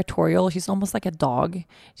very territorial. She's almost like a dog.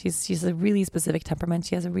 She's a really specific temperament.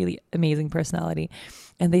 She has a really amazing personality.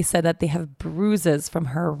 And they said that they have bruises from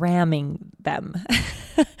her ramming them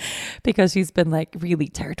because she's been like really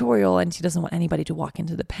territorial and she doesn't want anybody to walk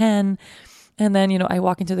into the pen. And then, I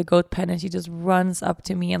walk into the goat pen and she just runs up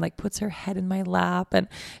to me and like puts her head in my lap and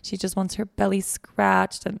she just wants her belly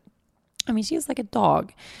scratched. And I mean, she is like a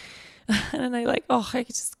dog. And then I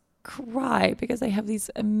just cry because I have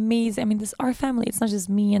these amazing, our family, it's not just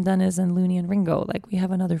me and Dennis and Looney and Ringo. Like we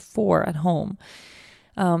have another 4 at home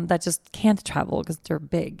that just can't travel because they're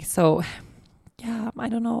big. So yeah, I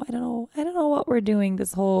don't know what we're doing,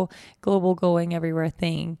 this whole global going everywhere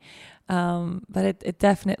thing. But it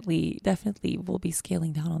definitely will be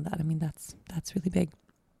scaling down on that. I mean, that's really big.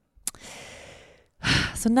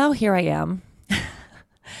 So now here I am.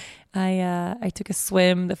 I took a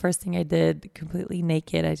swim. The first thing I did, completely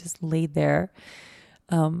naked. I just laid there,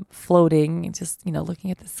 floating and just,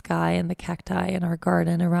 looking at the sky and the cacti in our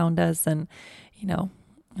garden around us. And,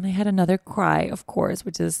 and I had another cry, of course,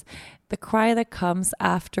 which is the cry that comes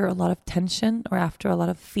after a lot of tension or after a lot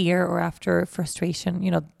of fear or after frustration,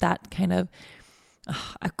 that kind of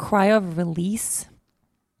a cry of release.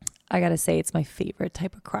 I got to say, it's my favorite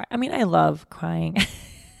type of cry. I mean, I love crying.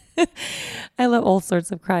 I love all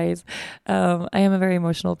sorts of cries. I am a very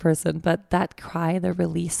emotional person, but that cry, the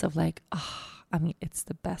release of it's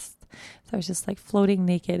the best. So I was just like floating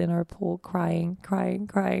naked in our pool, crying,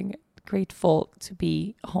 grateful to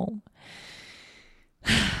be home.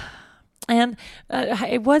 And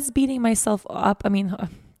I was beating myself up. I mean,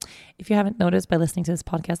 if you haven't noticed by listening to this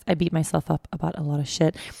podcast, I beat myself up about a lot of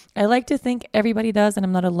shit. I like to think everybody does, and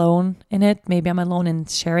I'm not alone in it. Maybe I'm alone in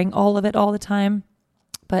sharing all of it all the time.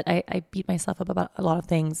 But I beat myself up about a lot of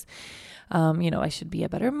things. I should be a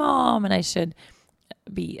better mom, and I should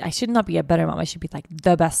not be a better mom. I should be like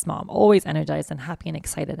the best mom, always energized and happy and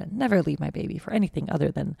excited and never leave my baby for anything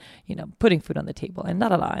other than, putting food on the table and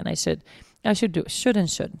and I should.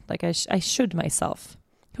 Like I should myself.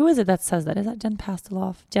 Who is it that says that? Is that Jen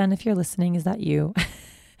Pastiloff? Jen, if you're listening, is that you?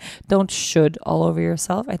 Don't should all over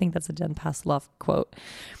yourself. I think that's a Jen Pastiloff quote.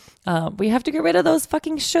 We have to get rid of those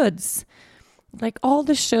fucking shoulds. Like all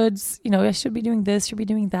the shoulds, I should be doing this, should be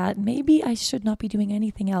doing that. Maybe I should not be doing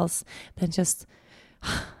anything else than just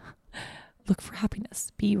look for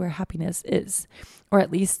happiness, be where happiness is, or at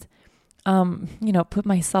least, put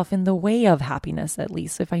myself in the way of happiness. At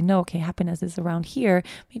least if I know, okay, happiness is around here,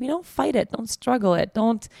 maybe don't fight it, don't struggle it,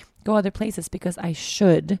 don't go other places because I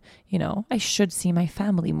should see my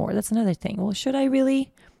family more. That's another thing. Well, should I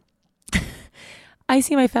really? I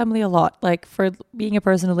see my family a lot. Like for being a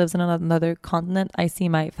person who lives in another continent, I see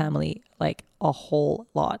my family like a whole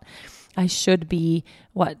lot. I should be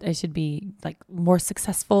like more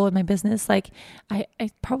successful in my business. Like I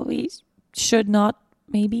probably should not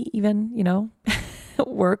maybe even,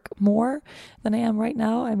 work more than I am right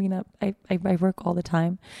now. I mean, I work all the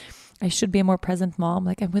time. I should be a more present mom.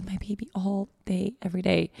 Like I'm with my baby all day, every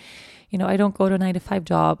day. I don't go to a 9-to-5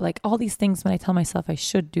 job. Like all these things when I tell myself I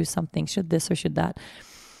should do something, should this or should that,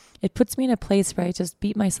 it puts me in a place where I just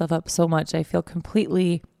beat myself up so much. I feel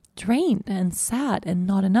completely drained and sad and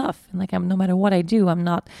not enough. And like no matter what I do,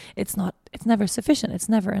 it's never sufficient. It's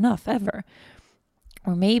never enough ever.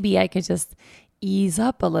 Or maybe I could just ease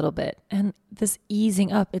up a little bit. And this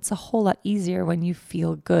easing up, it's a whole lot easier when you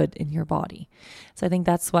feel good in your body. So I think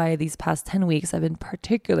that's why these past 10 weeks I've been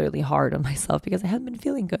particularly hard on myself because I haven't been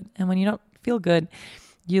feeling good. And when you don't feel good,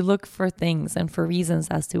 you look for things and for reasons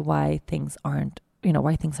as to why things aren't,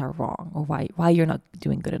 why things are wrong or why you're not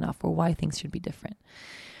doing good enough or why things should be different.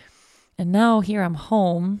 And now here I'm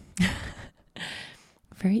home.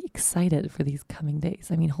 Very excited for these coming days.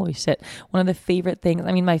 I mean, holy shit. One of my favorite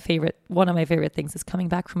things is coming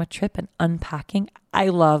back from a trip and unpacking. I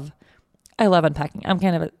love unpacking. I'm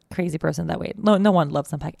kind of a crazy person that way. No one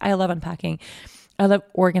loves unpacking. I love unpacking. I love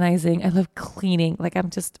organizing. I love cleaning. Like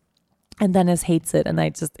and Dennis hates it. And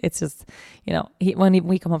when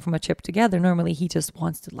we come home from a trip together, normally he just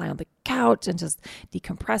wants to lie on the couch and just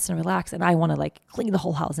decompress and relax. And I want to like clean the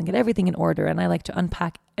whole house and get everything in order. And I like to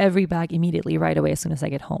unpack every bag immediately right away as soon as I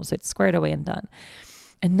get home. So it's squared away and done.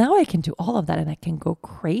 And now I can do all of that and I can go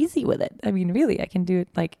crazy with it. I mean, really, I can do it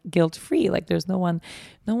like guilt-free. Like there's no one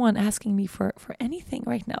asking me for anything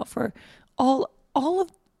right now for all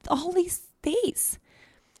these days.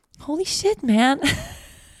 Holy shit, man.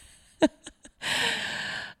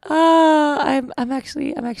 I'm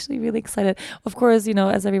actually really excited. Of course,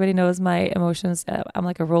 as everybody knows, my emotions, I'm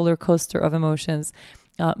like a roller coaster of emotions.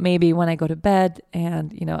 Maybe when I go to bed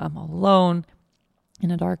and, I'm all alone in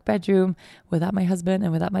a dark bedroom without my husband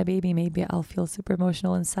and without my baby, maybe I'll feel super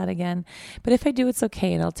emotional and sad again. But if I do, it's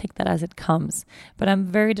okay. And I'll take that as it comes. But I'm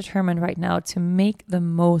very determined right now to make the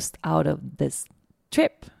most out of this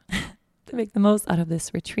trip, to make the most out of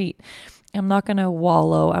this retreat. I'm not going to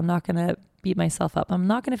wallow. I'm not going to beat myself up. I'm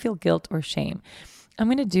not going to feel guilt or shame. I'm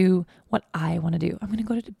going to do what I want to do. I'm going to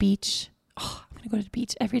go to the beach. I'm going to go to the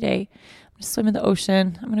beach every day. I'm going to swim in the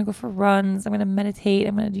ocean. I'm going to go for runs. I'm going to meditate.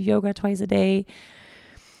 I'm going to do yoga twice a day.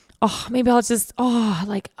 Maybe I'll just, I'm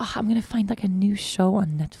going to find like a new show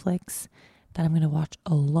on Netflix that I'm going to watch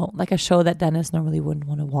alone. Like a show that Dennis normally wouldn't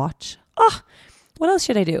want to watch. What else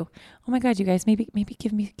should I do? Oh my God, you guys, maybe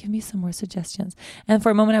give me some more suggestions. And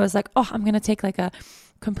for a moment I was like, I'm going to take like a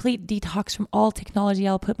complete detox from all technology.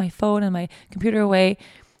 I'll put my phone and my computer away.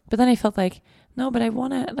 But then I felt like, no, but I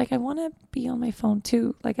want to be on my phone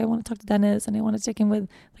too. Like I want to talk to Dennis and I want to check in with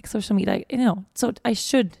like social media, so I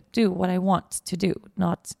should do what I want to do,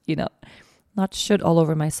 not should all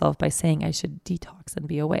over myself by saying I should detox and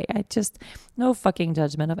be away. No fucking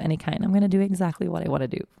judgment of any kind. I'm going to do exactly what I want to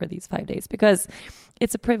do for these 5 days because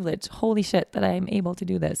it's a privilege. Holy shit that I'm able to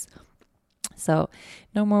do this. So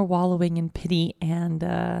no more wallowing in pity and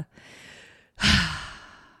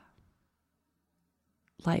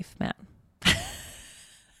life, man.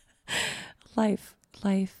 Life.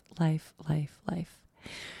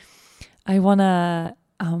 I want to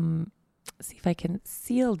see if I can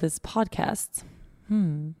seal this podcast.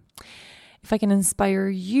 If I can inspire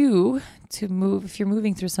you to move, if you're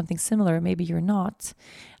moving through something similar, maybe you're not.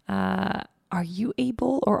 Are you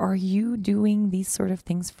able or are you doing these sort of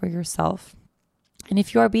things for yourself? And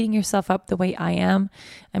if you are beating yourself up the way I am,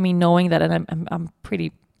 I mean, knowing that, and I'm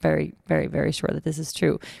pretty, very, very, very sure that this is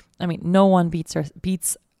true. I mean, no one beats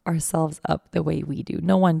ourselves up the way we do.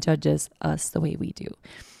 No one judges us the way we do.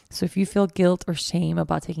 So if you feel guilt or shame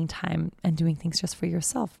about taking time and doing things just for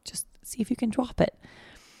yourself, just see if you can drop it.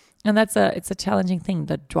 And it's a challenging thing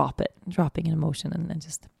to dropping an emotion and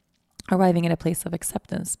just arriving at a place of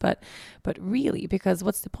acceptance. But really, because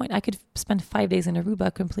what's the point? I could spend 5 days in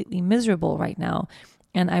Aruba completely miserable right now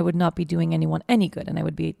And I would not be doing anyone any good. And I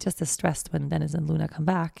would be just as stressed when Dennis and Luna come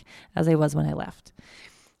back as I was when I left.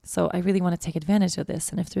 So I really want to take advantage of this.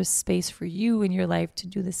 And if there's space for you in your life to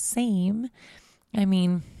do the same, I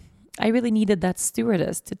mean, I really needed that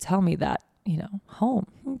stewardess to tell me that, home,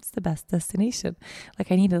 it's the best destination.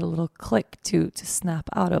 Like I needed a little click to snap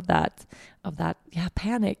out of that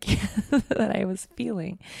panic that I was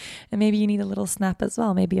feeling. And maybe you need a little snap as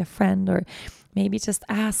well. Maybe a friend, or maybe just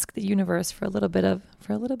ask the universe for a little bit of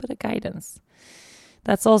guidance.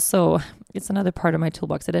 That's also, it's another part of my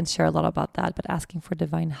toolbox. I didn't share a lot about that, but asking for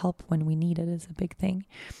divine help when we need it is a big thing.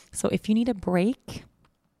 So if you need a break,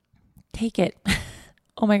 take it.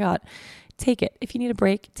 Oh my God, take it. If you need a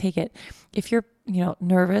break, take it. If you're,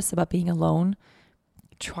 nervous about being alone,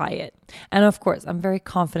 try it. And of course, I'm very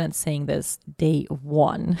confident saying this day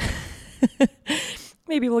 1.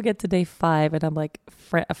 Maybe we'll get to day 5 and I'm like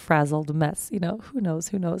a frazzled mess, who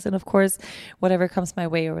knows. And of course, whatever comes my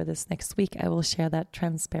way over this next week, I will share that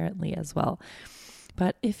transparently as well.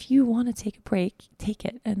 But if you want to take a break, take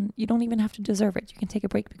it. And you don't even have to deserve it. You can take a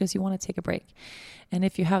break because you want to take a break. And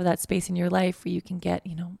if you have that space in your life where you can get,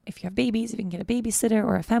 if you have babies, if you can get a babysitter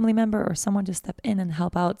or a family member or someone to step in and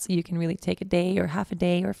help out so you can really take a day or half a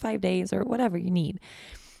day or 5 days or whatever you need,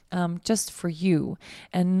 just for you,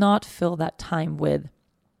 and not fill that time with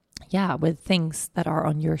things that are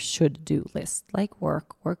on your should-do list, like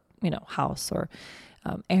work, house, or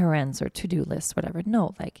errands or to-do lists, whatever.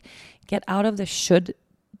 No, like get out of the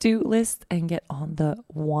should-do list and get on the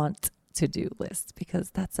want-to-do list, because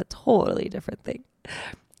that's a totally different thing.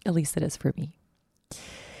 At least it is for me.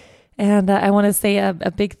 And I want to say a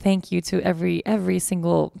big thank you to every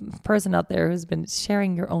single person out there who's been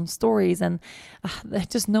sharing your own stories, and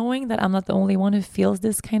just knowing that I'm not the only one who feels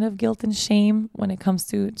this kind of guilt and shame when it comes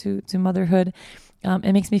to motherhood.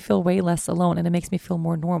 It makes me feel way less alone, and it makes me feel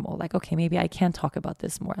more normal. Like, okay, maybe I can talk about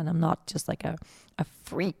this more, and I'm not just like a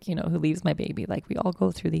freak, who leaves my baby. Like, we all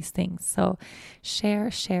go through these things. So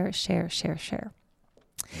share.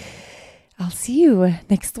 I'll see you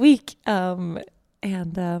next week. Right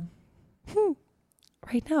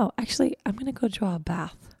now, actually, I'm going to go draw a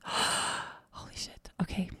bath. Holy shit.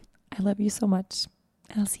 Okay. I love you so much.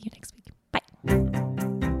 And I'll see you next week. Bye.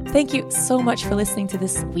 Thank you so much for listening to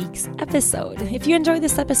this week's episode. If you enjoyed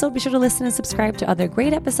this episode, be sure to listen and subscribe to other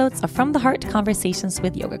great episodes of From the Heart Conversations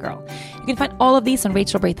with Yoga Girl. You can find all of these on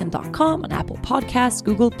rachelbraithen.com, on Apple Podcasts,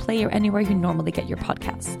 Google Play, or anywhere you normally get your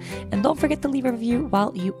podcasts. And don't forget to leave a review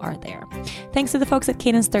while you are there. Thanks to the folks at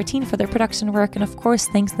Cadence 13 for their production work. And of course,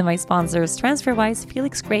 thanks to my sponsors, TransferWise,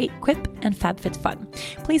 Felix Gray, Quip, and FabFitFun.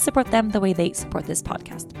 Please support them the way they support this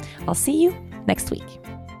podcast. I'll see you next week.